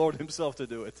take the Lord himself to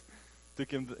do it, to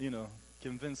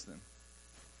convince them.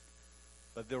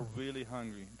 But they're really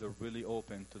hungry. They're really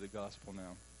open to the gospel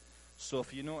now. So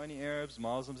if you know any Arabs,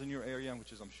 Muslims in your area,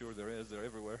 which is I'm sure there is, they're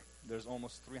everywhere. There's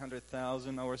almost 300,000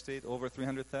 in our state, over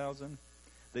 300,000.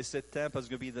 They said Tampa is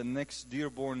going to be the next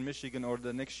Dearborn, Michigan, or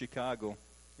the next Chicago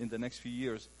in the next few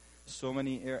years. So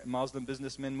many Muslim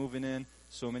businessmen moving in,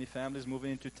 So many families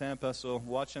moving into Tampa, so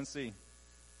watch and see.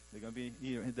 They're going to be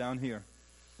here, down here.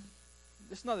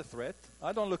 It's not a threat.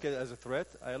 I don't look at it as a threat.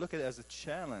 I look at it as a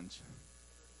challenge.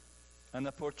 An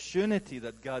opportunity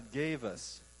that God gave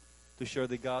us to share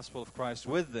the gospel of Christ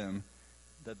with them,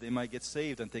 that they might get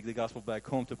saved and take the gospel back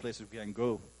home to places we can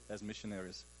go as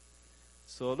missionaries.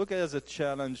 So look at it as a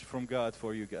challenge from God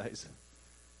for you guys.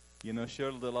 You know,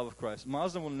 share the love of Christ.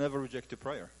 Muslim will never reject a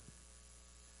prayer.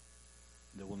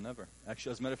 They will never.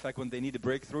 Actually, as a matter of fact, when they need a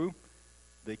breakthrough,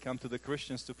 they come to the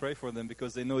Christians to pray for them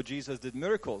because they know Jesus did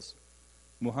miracles.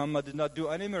 Muhammad did not do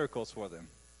any miracles for them.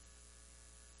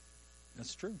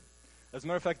 That's true. As a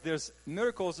matter of fact, there's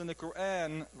miracles in the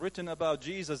Quran written about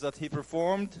Jesus that he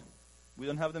performed. We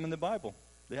don't have them in the Bible.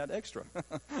 They had extra.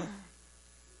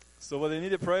 So when they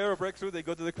need a prayer or breakthrough, they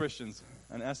go to the Christians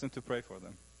and ask them to pray for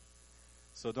them.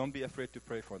 So don't be afraid to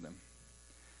pray for them.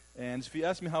 And if you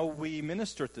ask me how we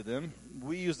minister to them,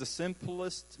 we use the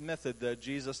simplest method that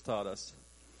Jesus taught us.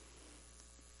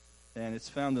 And it's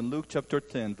found in Luke chapter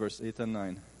 10, verse 8 and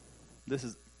 9.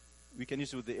 We can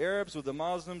use it with the Arabs, with the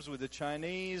Muslims, with the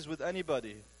Chinese, with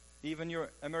anybody. Even your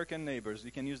American neighbors.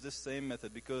 You can use this same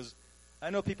method, because I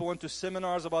know people went to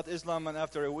seminars about Islam and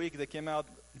after a week they came out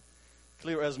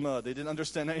clear as mud. They didn't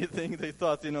understand anything. They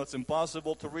thought, it's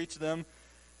impossible to reach them.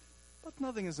 But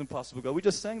nothing is impossible, God. We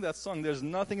just sang that song. There's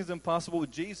nothing is impossible with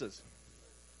Jesus.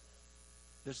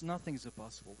 There's nothing is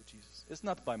impossible with Jesus. It's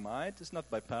not by might. It's not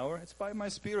by power. It's by my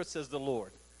Spirit, says the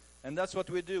Lord. And that's what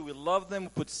we do. We love them,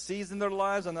 put seeds in their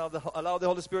lives, and allow the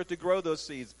Holy Spirit to grow those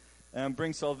seeds and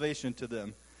bring salvation to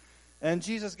them. And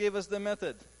Jesus gave us the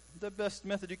method, the best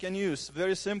method you can use.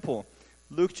 Very simple.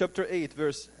 Luke chapter 10,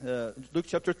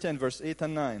 verse 8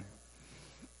 and 9.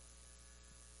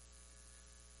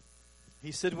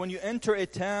 He said, when you enter a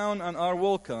town and are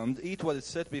welcomed, eat what is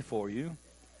set before you,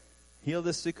 heal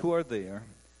the sick who are there,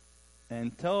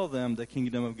 and tell them the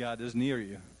kingdom of God is near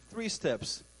you. 3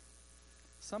 steps.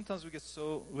 Sometimes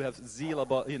we have zeal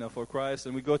about, for Christ,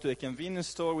 and we go to a convenience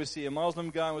store, we see a Muslim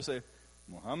guy, and we say,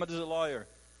 Muhammad is a liar.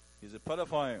 He's a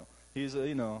pedophile.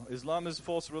 Islam is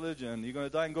false religion. You're going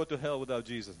to die and go to hell without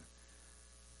Jesus.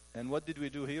 And what did we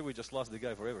do here? We just lost the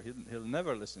guy forever. He'll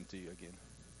never listen to you again.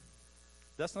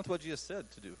 That's not what Jesus said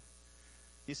to do.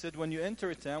 He said, when you enter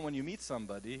a town, when you meet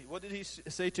somebody, what did he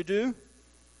say to do?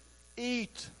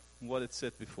 Eat what is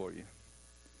set before you.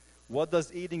 What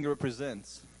does eating represent?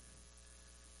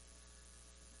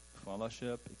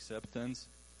 Fellowship, acceptance.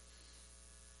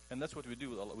 And that's what we do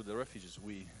with the refugees.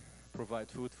 We provide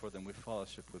food for them. We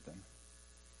fellowship with them.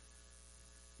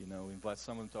 We invite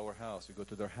someone to our house. We go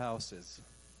to their houses.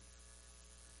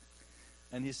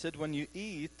 And he said, when you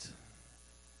eat,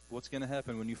 what's going to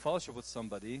happen? When you fellowship with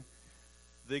somebody,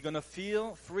 they're going to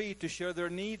feel free to share their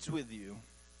needs with you.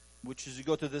 Which is, you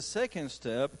go to the second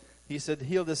step. He said,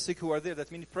 heal the sick who are there.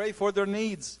 That means pray for their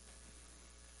needs.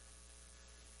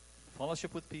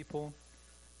 Fellowship with people.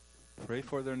 Pray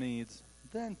for their needs.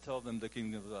 Then tell them the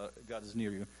kingdom of God is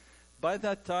near you. By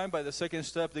that time, by the second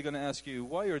step, they're going to ask you,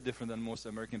 why you're different than most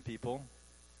American people?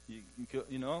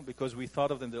 Because we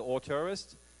thought of them, they're all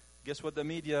terrorists. Guess what the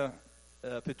media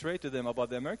portrayed to them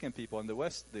about the American people in the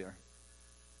West there?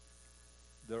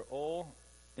 They're all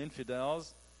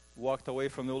infidels, walked away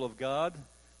from the will of God,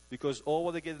 because all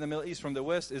what they get in the Middle East from the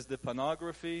West is the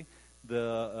pornography,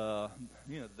 the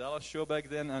Dallas show back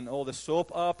then, and all the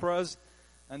soap operas.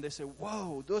 And they say,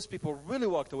 whoa, those people really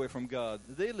walked away from God.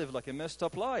 They live like a messed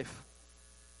up life.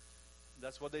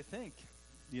 That's what they think.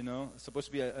 It's supposed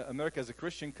to be America as a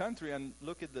Christian country, and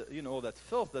look at all that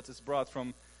filth that is brought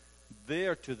from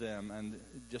there to them, and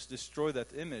just destroy that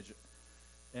image.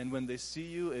 And when they see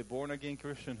you, a born-again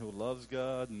Christian who loves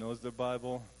God, knows the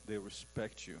Bible, they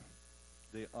respect you.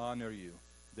 They honor you.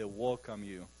 They welcome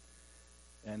you.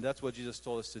 And that's what Jesus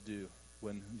told us to do.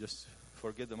 When just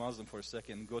forget the Muslim for a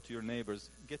second, go to your neighbors.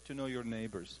 Get to know your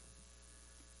neighbors.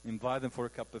 Invite them for a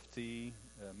cup of tea,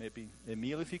 maybe a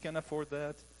meal if you can afford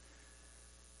that.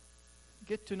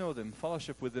 Get to know them,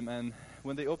 fellowship with them, and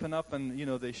when they open up and,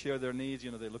 they share their needs,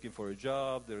 they're looking for a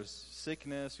job, there's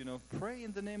sickness, pray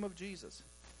in the name of Jesus.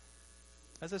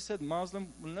 As I said, Muslim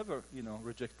will never,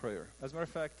 reject prayer. As a matter of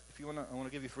fact, I want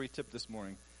to give you a free tip this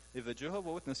morning. If a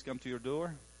Jehovah's Witness come to your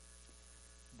door,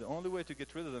 the only way to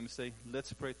get rid of them is say,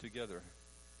 let's pray together.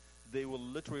 They will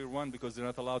literally run because they're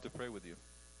not allowed to pray with you.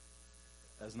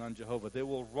 As non-Jehovah, they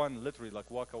will run literally, like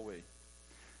walk away.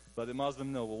 But the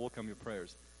Muslim, no, will welcome your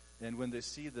prayers. And when they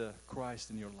see the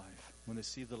Christ in your life, when they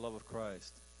see the love of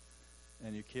Christ,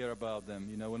 and you care about them,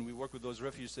 when we work with those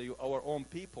refugees, say, our own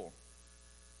people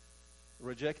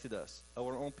rejected us.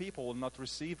 Our own people will not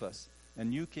receive us.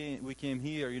 And we came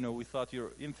here, we thought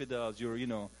you're infidels, you're,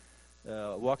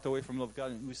 walked away from love of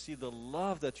God, and we see the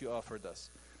love that you offered us.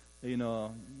 You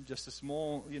know, just a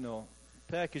small, you know,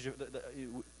 package.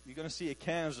 You're going to see a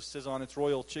can that says on it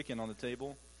Royal Chicken on the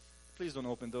table. Please don't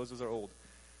open those. Those are old.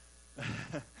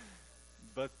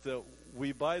 But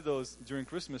we buy those during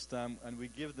Christmas time, and we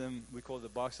give them, we call it the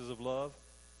boxes of love.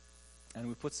 And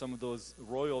we put some of those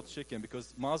royal chicken,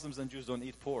 because Muslims and Jews don't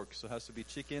eat pork, so it has to be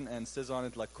chicken, and says on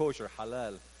it like kosher,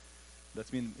 halal.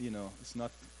 That means, you know, it's not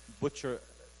butcher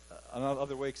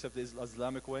another way except the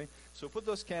Islamic way. So put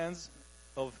those cans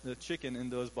of the chicken in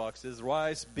those boxes,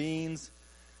 rice, beans,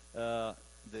 the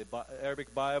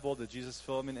Arabic Bible, the Jesus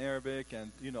film in Arabic,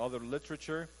 and, you know, other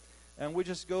literature. And we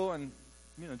just go and,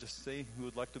 you know, just say we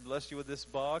would like to bless you with this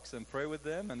box and pray with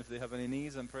them, and if they have any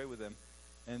needs, and pray with them.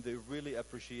 And they really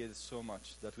appreciate it so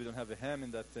much that we don't have a ham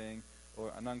in that thing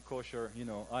or a non-kosher, you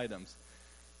know, items.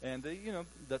 And they, you know,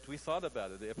 that we thought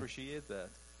about it. They appreciate that.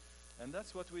 And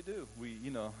that's what we do. We, you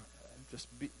know,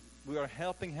 we are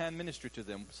helping hand ministry to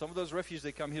them. Some of those refugees,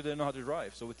 they come here, they don't know how to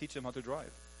drive, so we teach them how to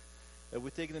drive.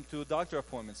 We take them to doctor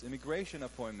appointments, immigration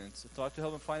appointments, talk to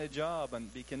help them find a job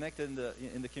and be connected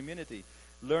in the community.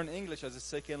 Learn English as a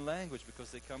second language,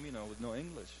 because they come, you know, with no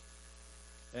English.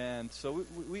 And so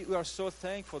we are so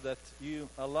thankful that you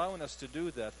allowing us to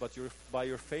do that, but by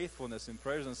your faithfulness in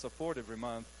prayers and support every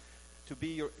month, to be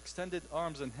your extended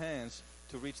arms and hands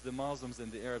to reach the Muslims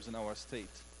and the Arabs in our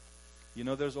state. You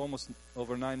know, there's almost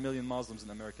over 9 million Muslims in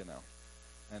America now,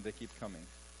 and they keep coming.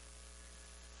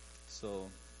 So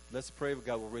let's pray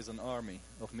God will raise an army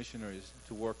of missionaries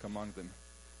to work among them,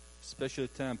 especially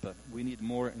Tampa. We need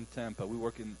more in Tampa. We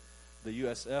work in the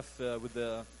USF with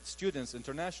the students,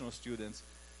 international students,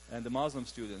 and the Muslim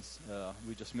students.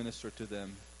 We just minister to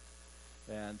them.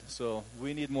 And so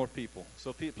we need more people.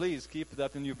 So please keep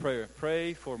that in your prayer.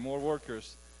 Pray for more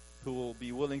workers who will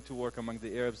be willing to work among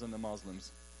the Arabs and the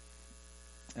Muslims.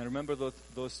 And remember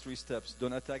those 3 steps.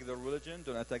 Don't attack their religion.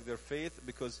 Don't attack their faith,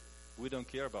 because we don't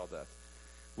care about that.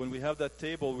 When we have that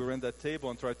table, we run that table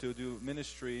and try to do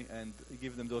ministry and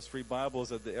give them those free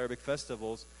Bibles at the Arabic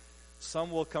festivals.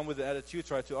 Some will come with the attitude,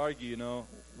 try to argue, you know,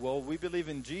 well, we believe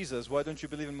in Jesus. Why don't you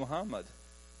believe in Muhammad?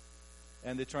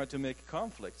 And they try to make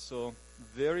conflict. So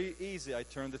very easy, I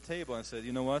turned the table and said,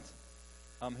 you know what?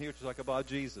 I'm here to talk about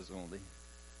Jesus only.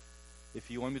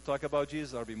 If you want me to talk about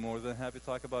Jesus, I'll be more than happy to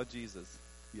talk about Jesus.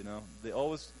 You know, they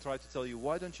always try to tell you,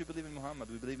 why don't you believe in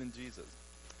Muhammad? We believe in Jesus.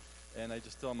 And I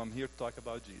just tell them, I'm here to talk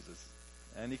about Jesus.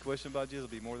 Any question about Jesus,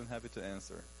 I'll be more than happy to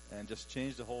answer. And just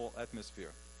change the whole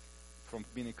atmosphere. From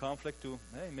being in conflict to,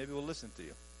 hey, maybe we'll listen to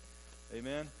you.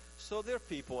 Amen. So they're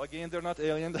people. Again, they're not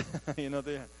alien. You know,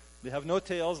 they have no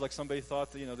tails, like somebody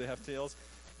thought, you know, they have tails.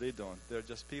 They don't. They're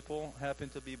just people, happen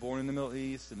to be born in the Middle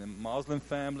East, in a Muslim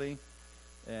family.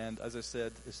 And as I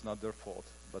said, it's not their fault.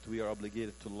 But we are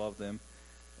obligated to love them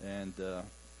and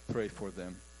pray for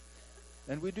them.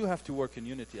 And we do have to work in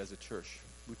unity as a church.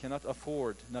 We cannot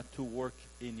afford not to work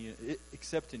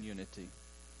except in unity.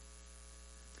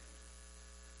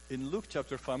 In Luke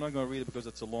chapter 5, I'm not going to read it because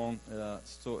it's a long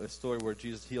story where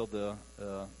Jesus healed the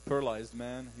paralyzed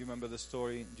man. You remember the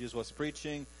story? Jesus was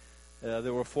preaching.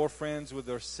 There were 4 friends with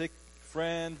their sick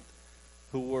friend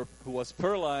who was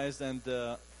paralyzed, and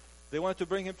they wanted to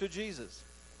bring him to Jesus.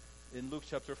 In Luke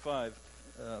chapter 5,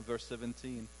 verse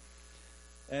 17.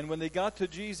 And when they got to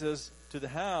Jesus, to the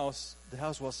house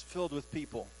was filled with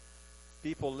people.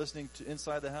 People listening to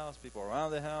inside the house, people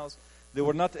around the house. They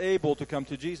were not able to come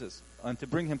to Jesus and to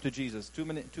bring him to Jesus. Too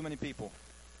many people.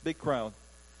 Big crowd.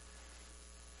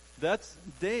 That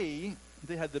day,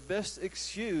 they had the best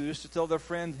excuse to tell their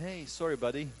friend, hey, sorry,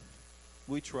 buddy.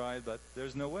 We tried, but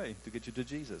there's no way to get you to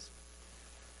Jesus.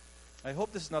 I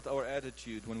hope this is not our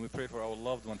attitude when we pray for our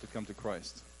loved one to come to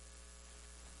Christ.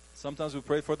 Sometimes we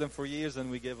pray for them for years and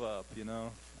we give up, you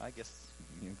know. I guess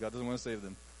God doesn't want to save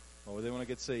them. Or they want to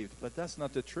get saved. But that's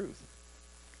not the truth.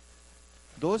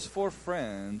 Those 4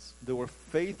 friends, they were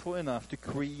faithful enough to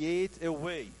create a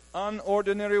way,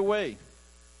 unordinary way.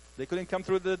 They couldn't come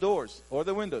through the doors or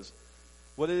the windows.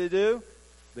 What did they do?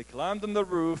 They climbed on the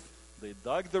roof, they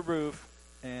dug the roof,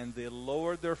 and they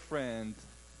lowered their friend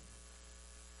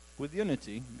with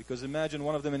unity. Because imagine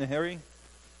one of them in a hurry,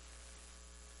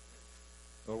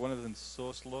 or one of them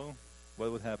so slow,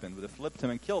 what would happen? Would have flipped him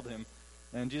and killed him.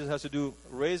 And Jesus has to do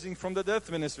raising from the death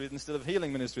ministry instead of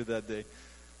healing ministry that day.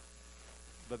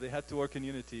 But they had to work in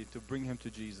unity to bring him to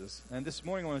Jesus. And this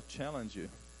morning I want to challenge you.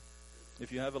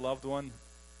 If you have a loved one,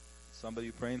 somebody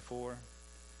you're praying for,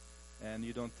 and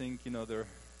you don't think, you know, they're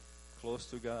close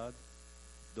to God,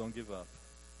 don't give up.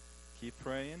 Keep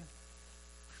praying.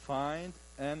 Find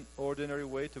an ordinary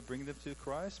way to bring them to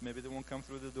Christ. Maybe they won't come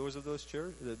through the doors of the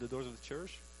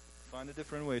church. find a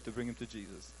different way to bring them to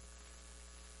Jesus.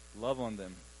 Love on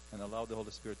them and allow the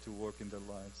Holy Spirit to work in their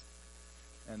lives.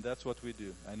 And that's what we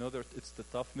do. I know that it's the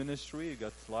tough ministry. You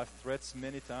got life threats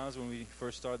many times when we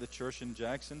first started the church in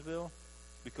Jacksonville,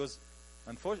 because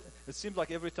unfortunately, it seems like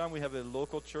every time we have a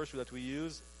local church that we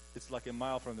use, it's like a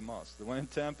mile from the mosque. The one in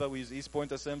Tampa, we use East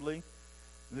Point Assembly.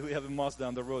 And then we have a mosque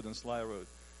down the road on Sly Road.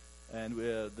 And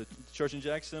the church in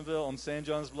Jacksonville on St.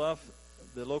 John's Bluff,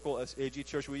 the local AG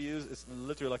church we use, it's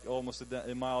literally like almost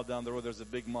a mile down the road. There's a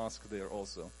big mosque there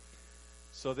also.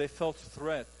 So they felt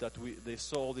threat that they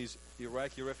saw all these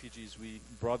Iraqi refugees. We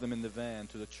brought them in the van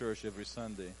to the church every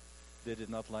Sunday. They did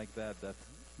not like that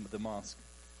the mosque.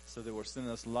 So they were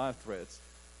sending us live threats,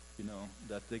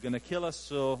 that they're going to kill us,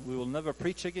 so we will never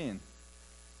preach again.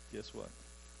 Guess what?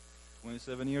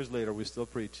 27 years later, we're still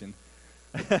preaching.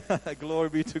 Glory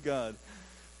be to God.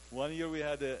 One year we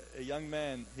had a young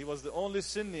man. He was the only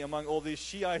Sunni among all these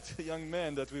Shiite young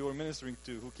men that we were ministering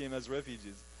to who came as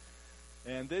refugees.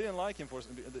 And they didn't like him.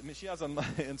 The Shiites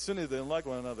and Sunnis didn't like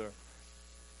one another.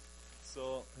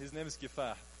 So his name is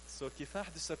Kifah. So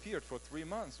Kifah disappeared for 3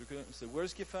 months. We couldn't say,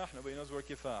 where's Kifah? Nobody knows where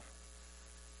Kifah.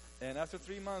 And after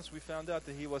 3 months, we found out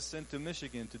that he was sent to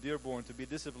Michigan, to Dearborn, to be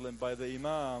disciplined by the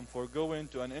imam for going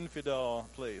to an infidel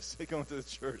place. They go to the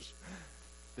church.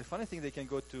 The funny thing, they can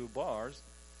go to bars.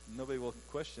 Nobody will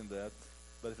question that.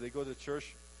 But if they go to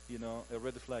church, a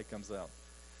red flag comes out.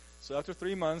 So after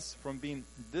 3 months from being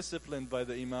disciplined by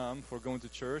the imam for going to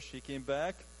church, he came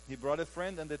back. He brought a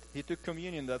friend, and he took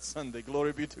communion that Sunday.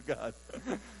 Glory be to God.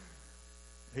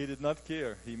 He did not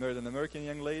care. He married an American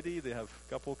young lady. They have a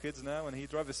couple kids now, and he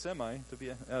drives a semi to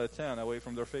be out of town, away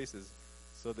from their faces.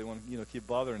 So they won't, keep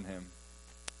bothering him.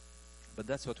 But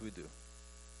that's what we do.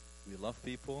 We love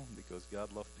people because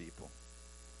God loves people.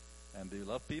 And we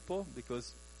love people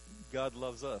because God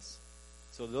loves us.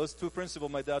 So those two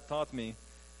principles my dad taught me.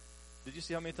 Did you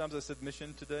see how many times I said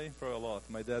mission today? Probably a lot.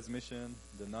 My dad's mission,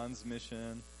 the nuns'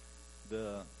 mission,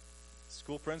 the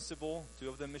school principal, 2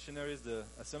 of them missionaries, the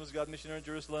Assemblies of God missionary in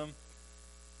Jerusalem.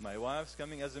 My wife's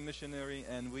coming as a missionary,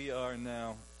 and we are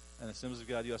now an Assemblies of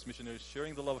God U.S. missionaries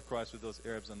sharing the love of Christ with those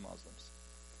Arabs and Muslims.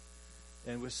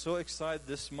 And we're so excited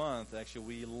this month, actually,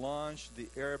 we launched the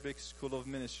Arabic School of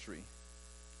Ministry.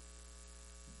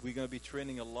 We're going to be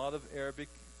training a lot of Arabic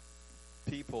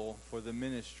people for the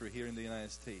ministry here in the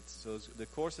United States. So the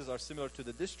courses are similar to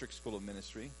the District School of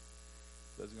Ministry.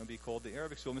 So it's going to be called the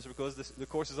Arabic School of Ministry because the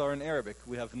courses are in Arabic.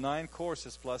 We have 9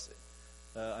 courses plus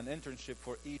an internship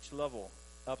for each level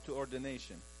up to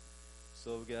ordination.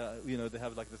 So they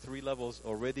have like the 3 levels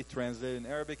already translated in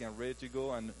Arabic and ready to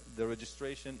go, and the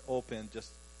registration opened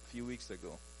just a few weeks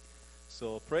ago.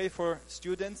 So pray for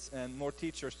students and more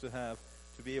teachers to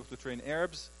be able to train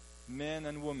Arabs, men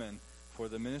and women, for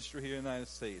the ministry here in the United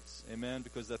States. Amen,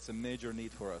 because that's a major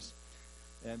need for us.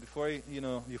 And before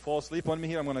you fall asleep on me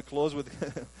here, I'm going to close with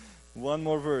one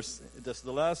more verse. Just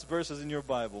the last verses in your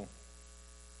Bible.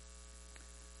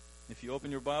 If you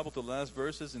open your Bible to the last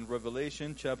verses in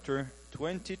Revelation chapter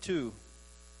 22,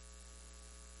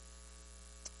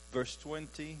 verse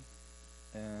 20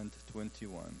 and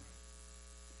 21. It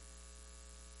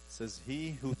says,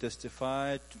 he who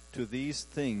testified to these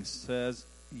things says,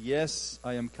 yes,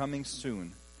 I am coming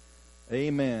soon.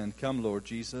 Amen. Come, Lord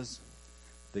Jesus.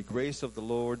 The grace of the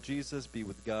Lord Jesus be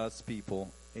with God's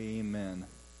people. Amen.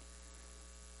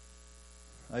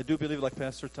 I do believe, like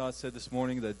Pastor Todd said this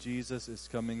morning, that Jesus is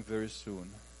coming very soon.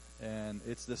 And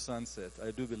it's the sunset.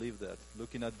 I do believe that.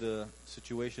 Looking at the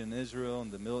situation in Israel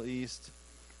and the Middle East,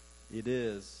 it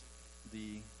is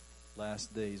the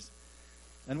last days.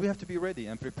 And we have to be ready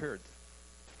and prepared.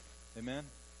 Amen?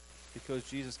 Because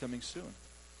Jesus is coming soon.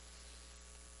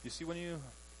 You see,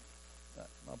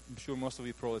 I'm sure most of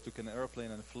you probably took an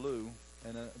airplane and flew,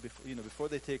 and before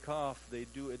they take off, they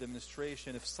do a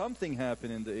demonstration. If something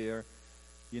happened in the air,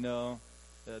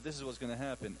 this is what's going to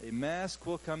happen. A mask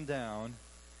will come down,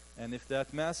 and if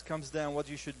that mask comes down, what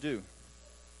you should do?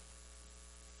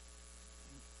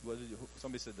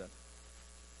 Somebody said that.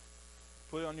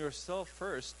 Put it on yourself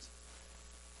first,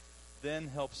 then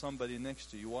help somebody next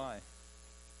to you. Why?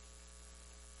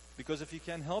 Because if you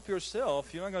can't help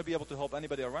yourself, you're not going to be able to help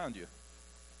anybody around you.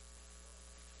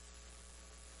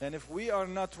 And if we are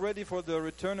not ready for the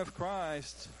return of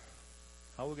Christ,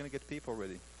 how are we going to get people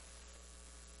ready?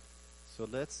 So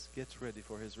let's get ready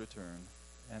for His return,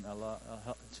 and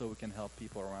so we can help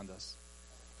people around us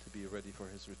to be ready for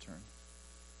His return.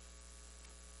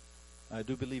 I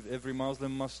do believe every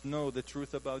Muslim must know the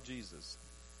truth about Jesus,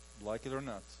 like it or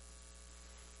not.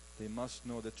 They must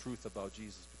know the truth about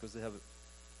Jesus because they have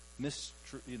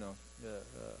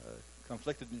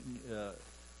conflicted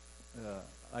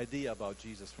idea about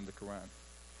Jesus from the Quran.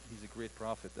 He's a great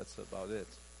prophet. That's about it.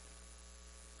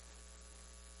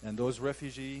 And those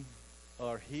refugees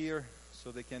are here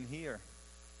so they can hear.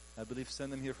 I believe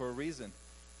send them here for a reason.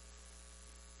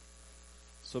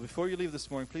 So before you leave this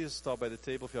morning, please stop by the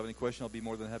table. If you have any questions, I'll be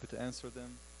more than happy to answer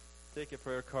them. Take a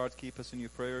prayer card. Keep us in your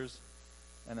prayers.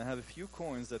 And I have a few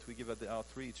coins that we give at the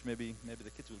outreach. Maybe the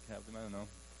kids will have them. I don't know.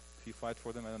 If you fight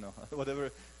for them, I don't know.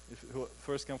 Whatever.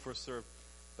 First come, first serve.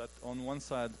 But on one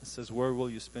side it says, "Where will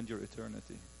you spend your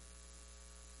eternity?"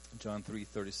 John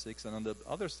 3:36. And on the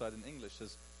other side in English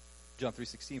says, John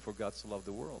 3:16, "For God so loved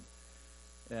the world."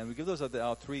 And we give those at the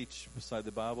outreach beside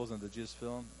the Bibles and the Jesus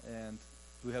film. And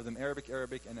we have them Arabic,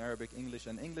 and Arabic, English,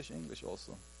 and English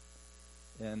also.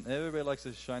 And everybody likes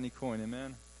a shiny coin,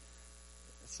 amen?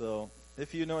 So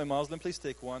if you know a Muslim, please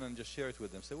take one and just share it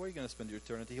with them. Say, "Where are you going to spend your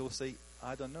eternity?" He will say,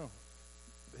 "I don't know."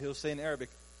 He'll say in Arabic,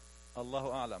 "Allahu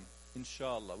A'lam,"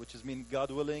 inshallah, which is mean God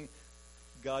willing,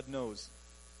 God knows.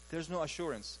 There's no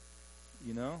assurance.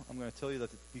 You know, I'm going to tell you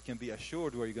that you can be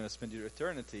assured where you're going to spend your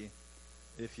eternity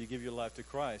if you give your life to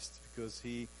Christ, because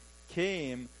He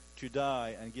came to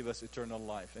die and give us eternal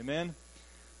life. Amen?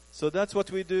 So that's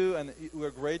what we do, and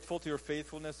we're grateful to your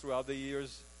faithfulness throughout the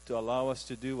years to allow us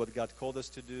to do what God called us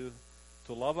to do,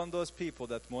 to love on those people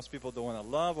that most people don't want to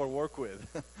love or work with.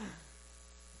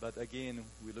 But again,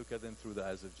 we look at them through the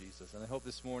eyes of Jesus. And I hope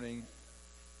this morning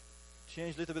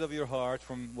change a little bit of your heart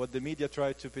from what the media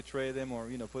tried to portray them, or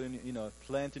put in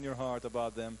plant in your heart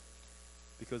about them,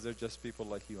 because they're just people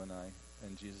like you and I,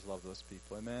 and Jesus loved those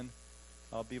people. Amen.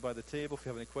 I'll be by the table if you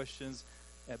have any questions,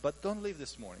 but don't leave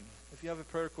this morning. If you have a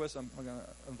prayer request, I'm going to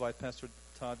invite Pastor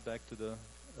Todd back to the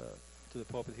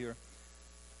pulpit here.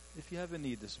 If you have a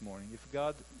need this morning, if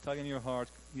God tug in your heart,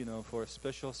 for a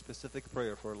special, specific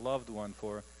prayer for a loved one,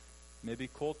 for maybe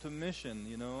call to mission,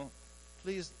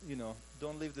 please,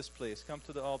 don't leave this place. Come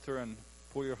to the altar and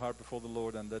pour your heart before the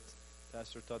Lord, and that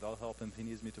Pastor Todd, I'll help him if he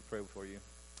needs me to pray for you.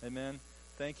 Amen.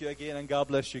 Thank you again, and God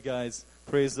bless you guys.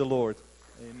 Praise the Lord.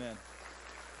 Amen.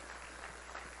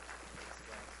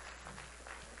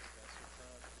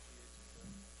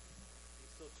 He's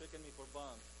still checking me for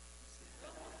bombs.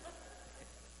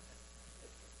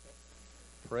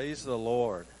 Praise the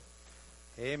Lord.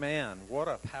 Amen. What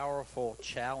a powerful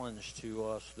challenge to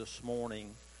us this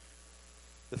morning.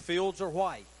 The fields are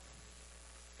white,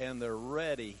 and they're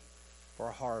ready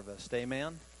for harvest.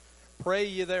 Amen. Pray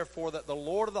ye therefore that the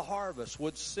Lord of the harvest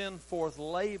would send forth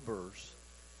laborers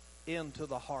into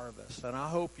the harvest. And I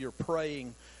hope you're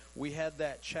praying. We had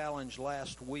that challenge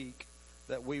last week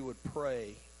that we would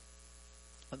pray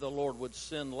and the Lord would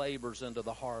send laborers into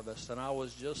the harvest. And I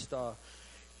was just,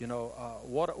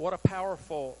 what a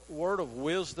powerful word of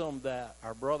wisdom that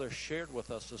our brother shared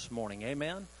with us this morning.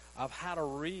 Amen. Of how to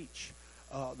reach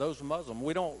those Muslims.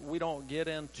 We don't get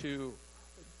into,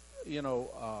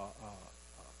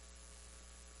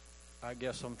 I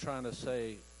guess I'm trying to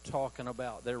say, talking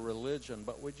about their religion,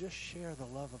 but we just share the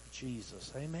love of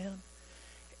Jesus. Amen.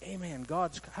 Amen.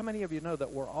 How many of you know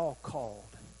that we're all called?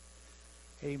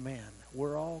 Amen.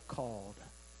 We're all called.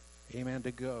 Amen.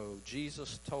 To go.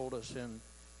 Jesus told us in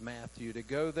Matthew to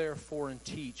go therefore and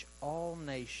teach all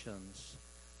nations,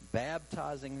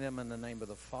 baptizing them in the name of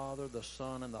the Father, the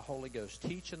Son, and the Holy Ghost,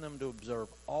 teaching them to observe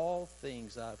all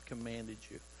things I've commanded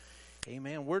you.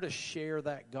 Amen. We're to share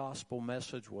that gospel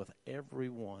message with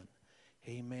everyone.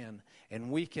 Amen.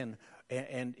 And we can,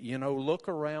 look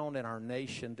around in our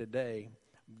nation today.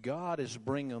 God is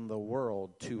bringing the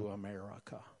world to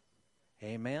America.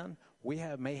 Amen. We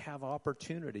may have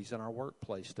opportunities in our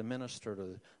workplace to minister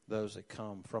to those that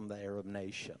come from the Arab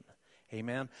nation.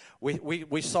 Amen.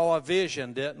 We saw a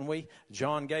vision, didn't we?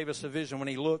 John gave us a vision when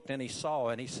he looked and he saw,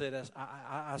 and he said,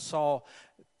 I saw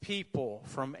people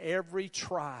from every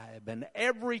tribe and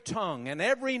every tongue and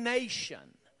every nation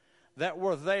that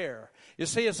were there. You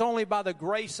see, it's only by the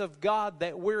grace of God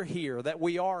that we're here, that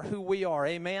we are who we are.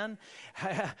 Amen?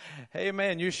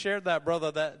 Amen. You shared that,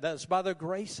 brother. That's by the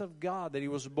grace of God that He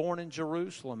was born in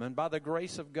Jerusalem. And by the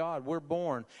grace of God, we're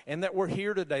born. And that we're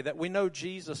here today, that we know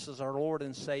Jesus is our Lord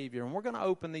and Savior. And we're going to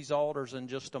open these altars in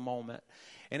just a moment.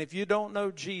 And if you don't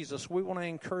know Jesus, we want to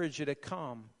encourage you to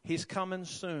come. He's coming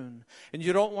soon. And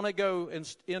you don't want to go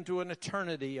into an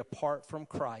eternity apart from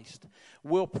Christ.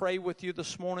 We'll pray with you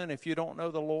this morning if you don't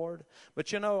know the Lord.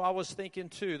 But I was thinking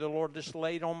too, the Lord just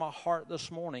laid on my heart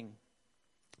this morning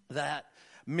that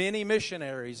many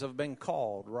missionaries have been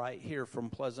called right here from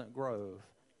Pleasant Grove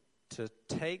to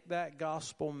take that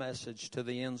gospel message to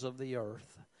the ends of the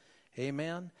earth.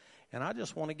 Amen. And I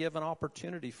just want to give an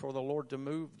opportunity for the Lord to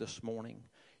move this morning.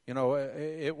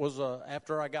 It was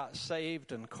after I got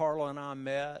saved and Carla and I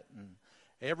met,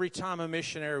 every time a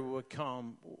missionary would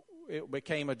come, it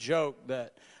became a joke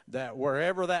that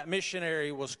wherever that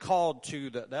missionary was called to,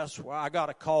 that's where I got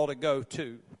a call to go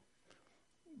to.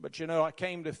 But you know, I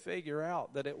came to figure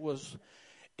out that it was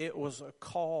a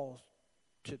call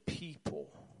to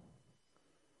people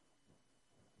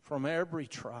from every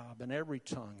tribe and every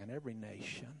tongue and every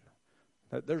nation.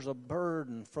 That there's a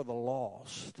burden for the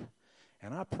lost.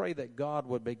 And I pray that God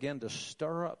would begin to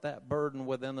stir up that burden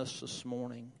within us this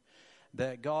morning,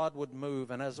 that God would move.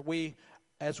 And as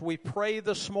we pray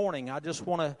this morning, I just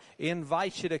want to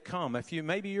invite you to come.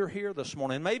 Maybe you're here this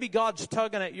morning, maybe God's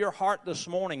tugging at your heart this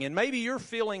morning, and maybe you're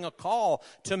feeling a call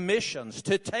to missions,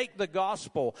 to take the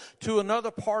gospel to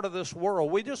another part of this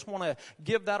world. We just want to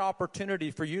give that opportunity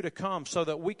for you to come so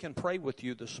that we can pray with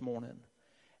you this morning.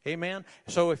 Amen.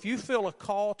 So if you feel a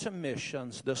call to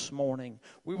missions this morning,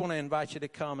 we want to invite you to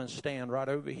come and stand right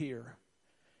over here.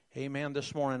 Amen.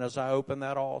 This morning as I open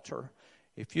that altar.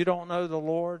 If you don't know the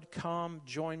Lord, come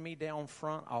join me down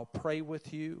front. I'll pray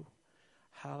with you.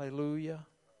 Hallelujah.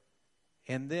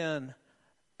 And then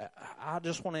I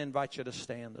just want to invite you to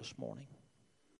stand this morning.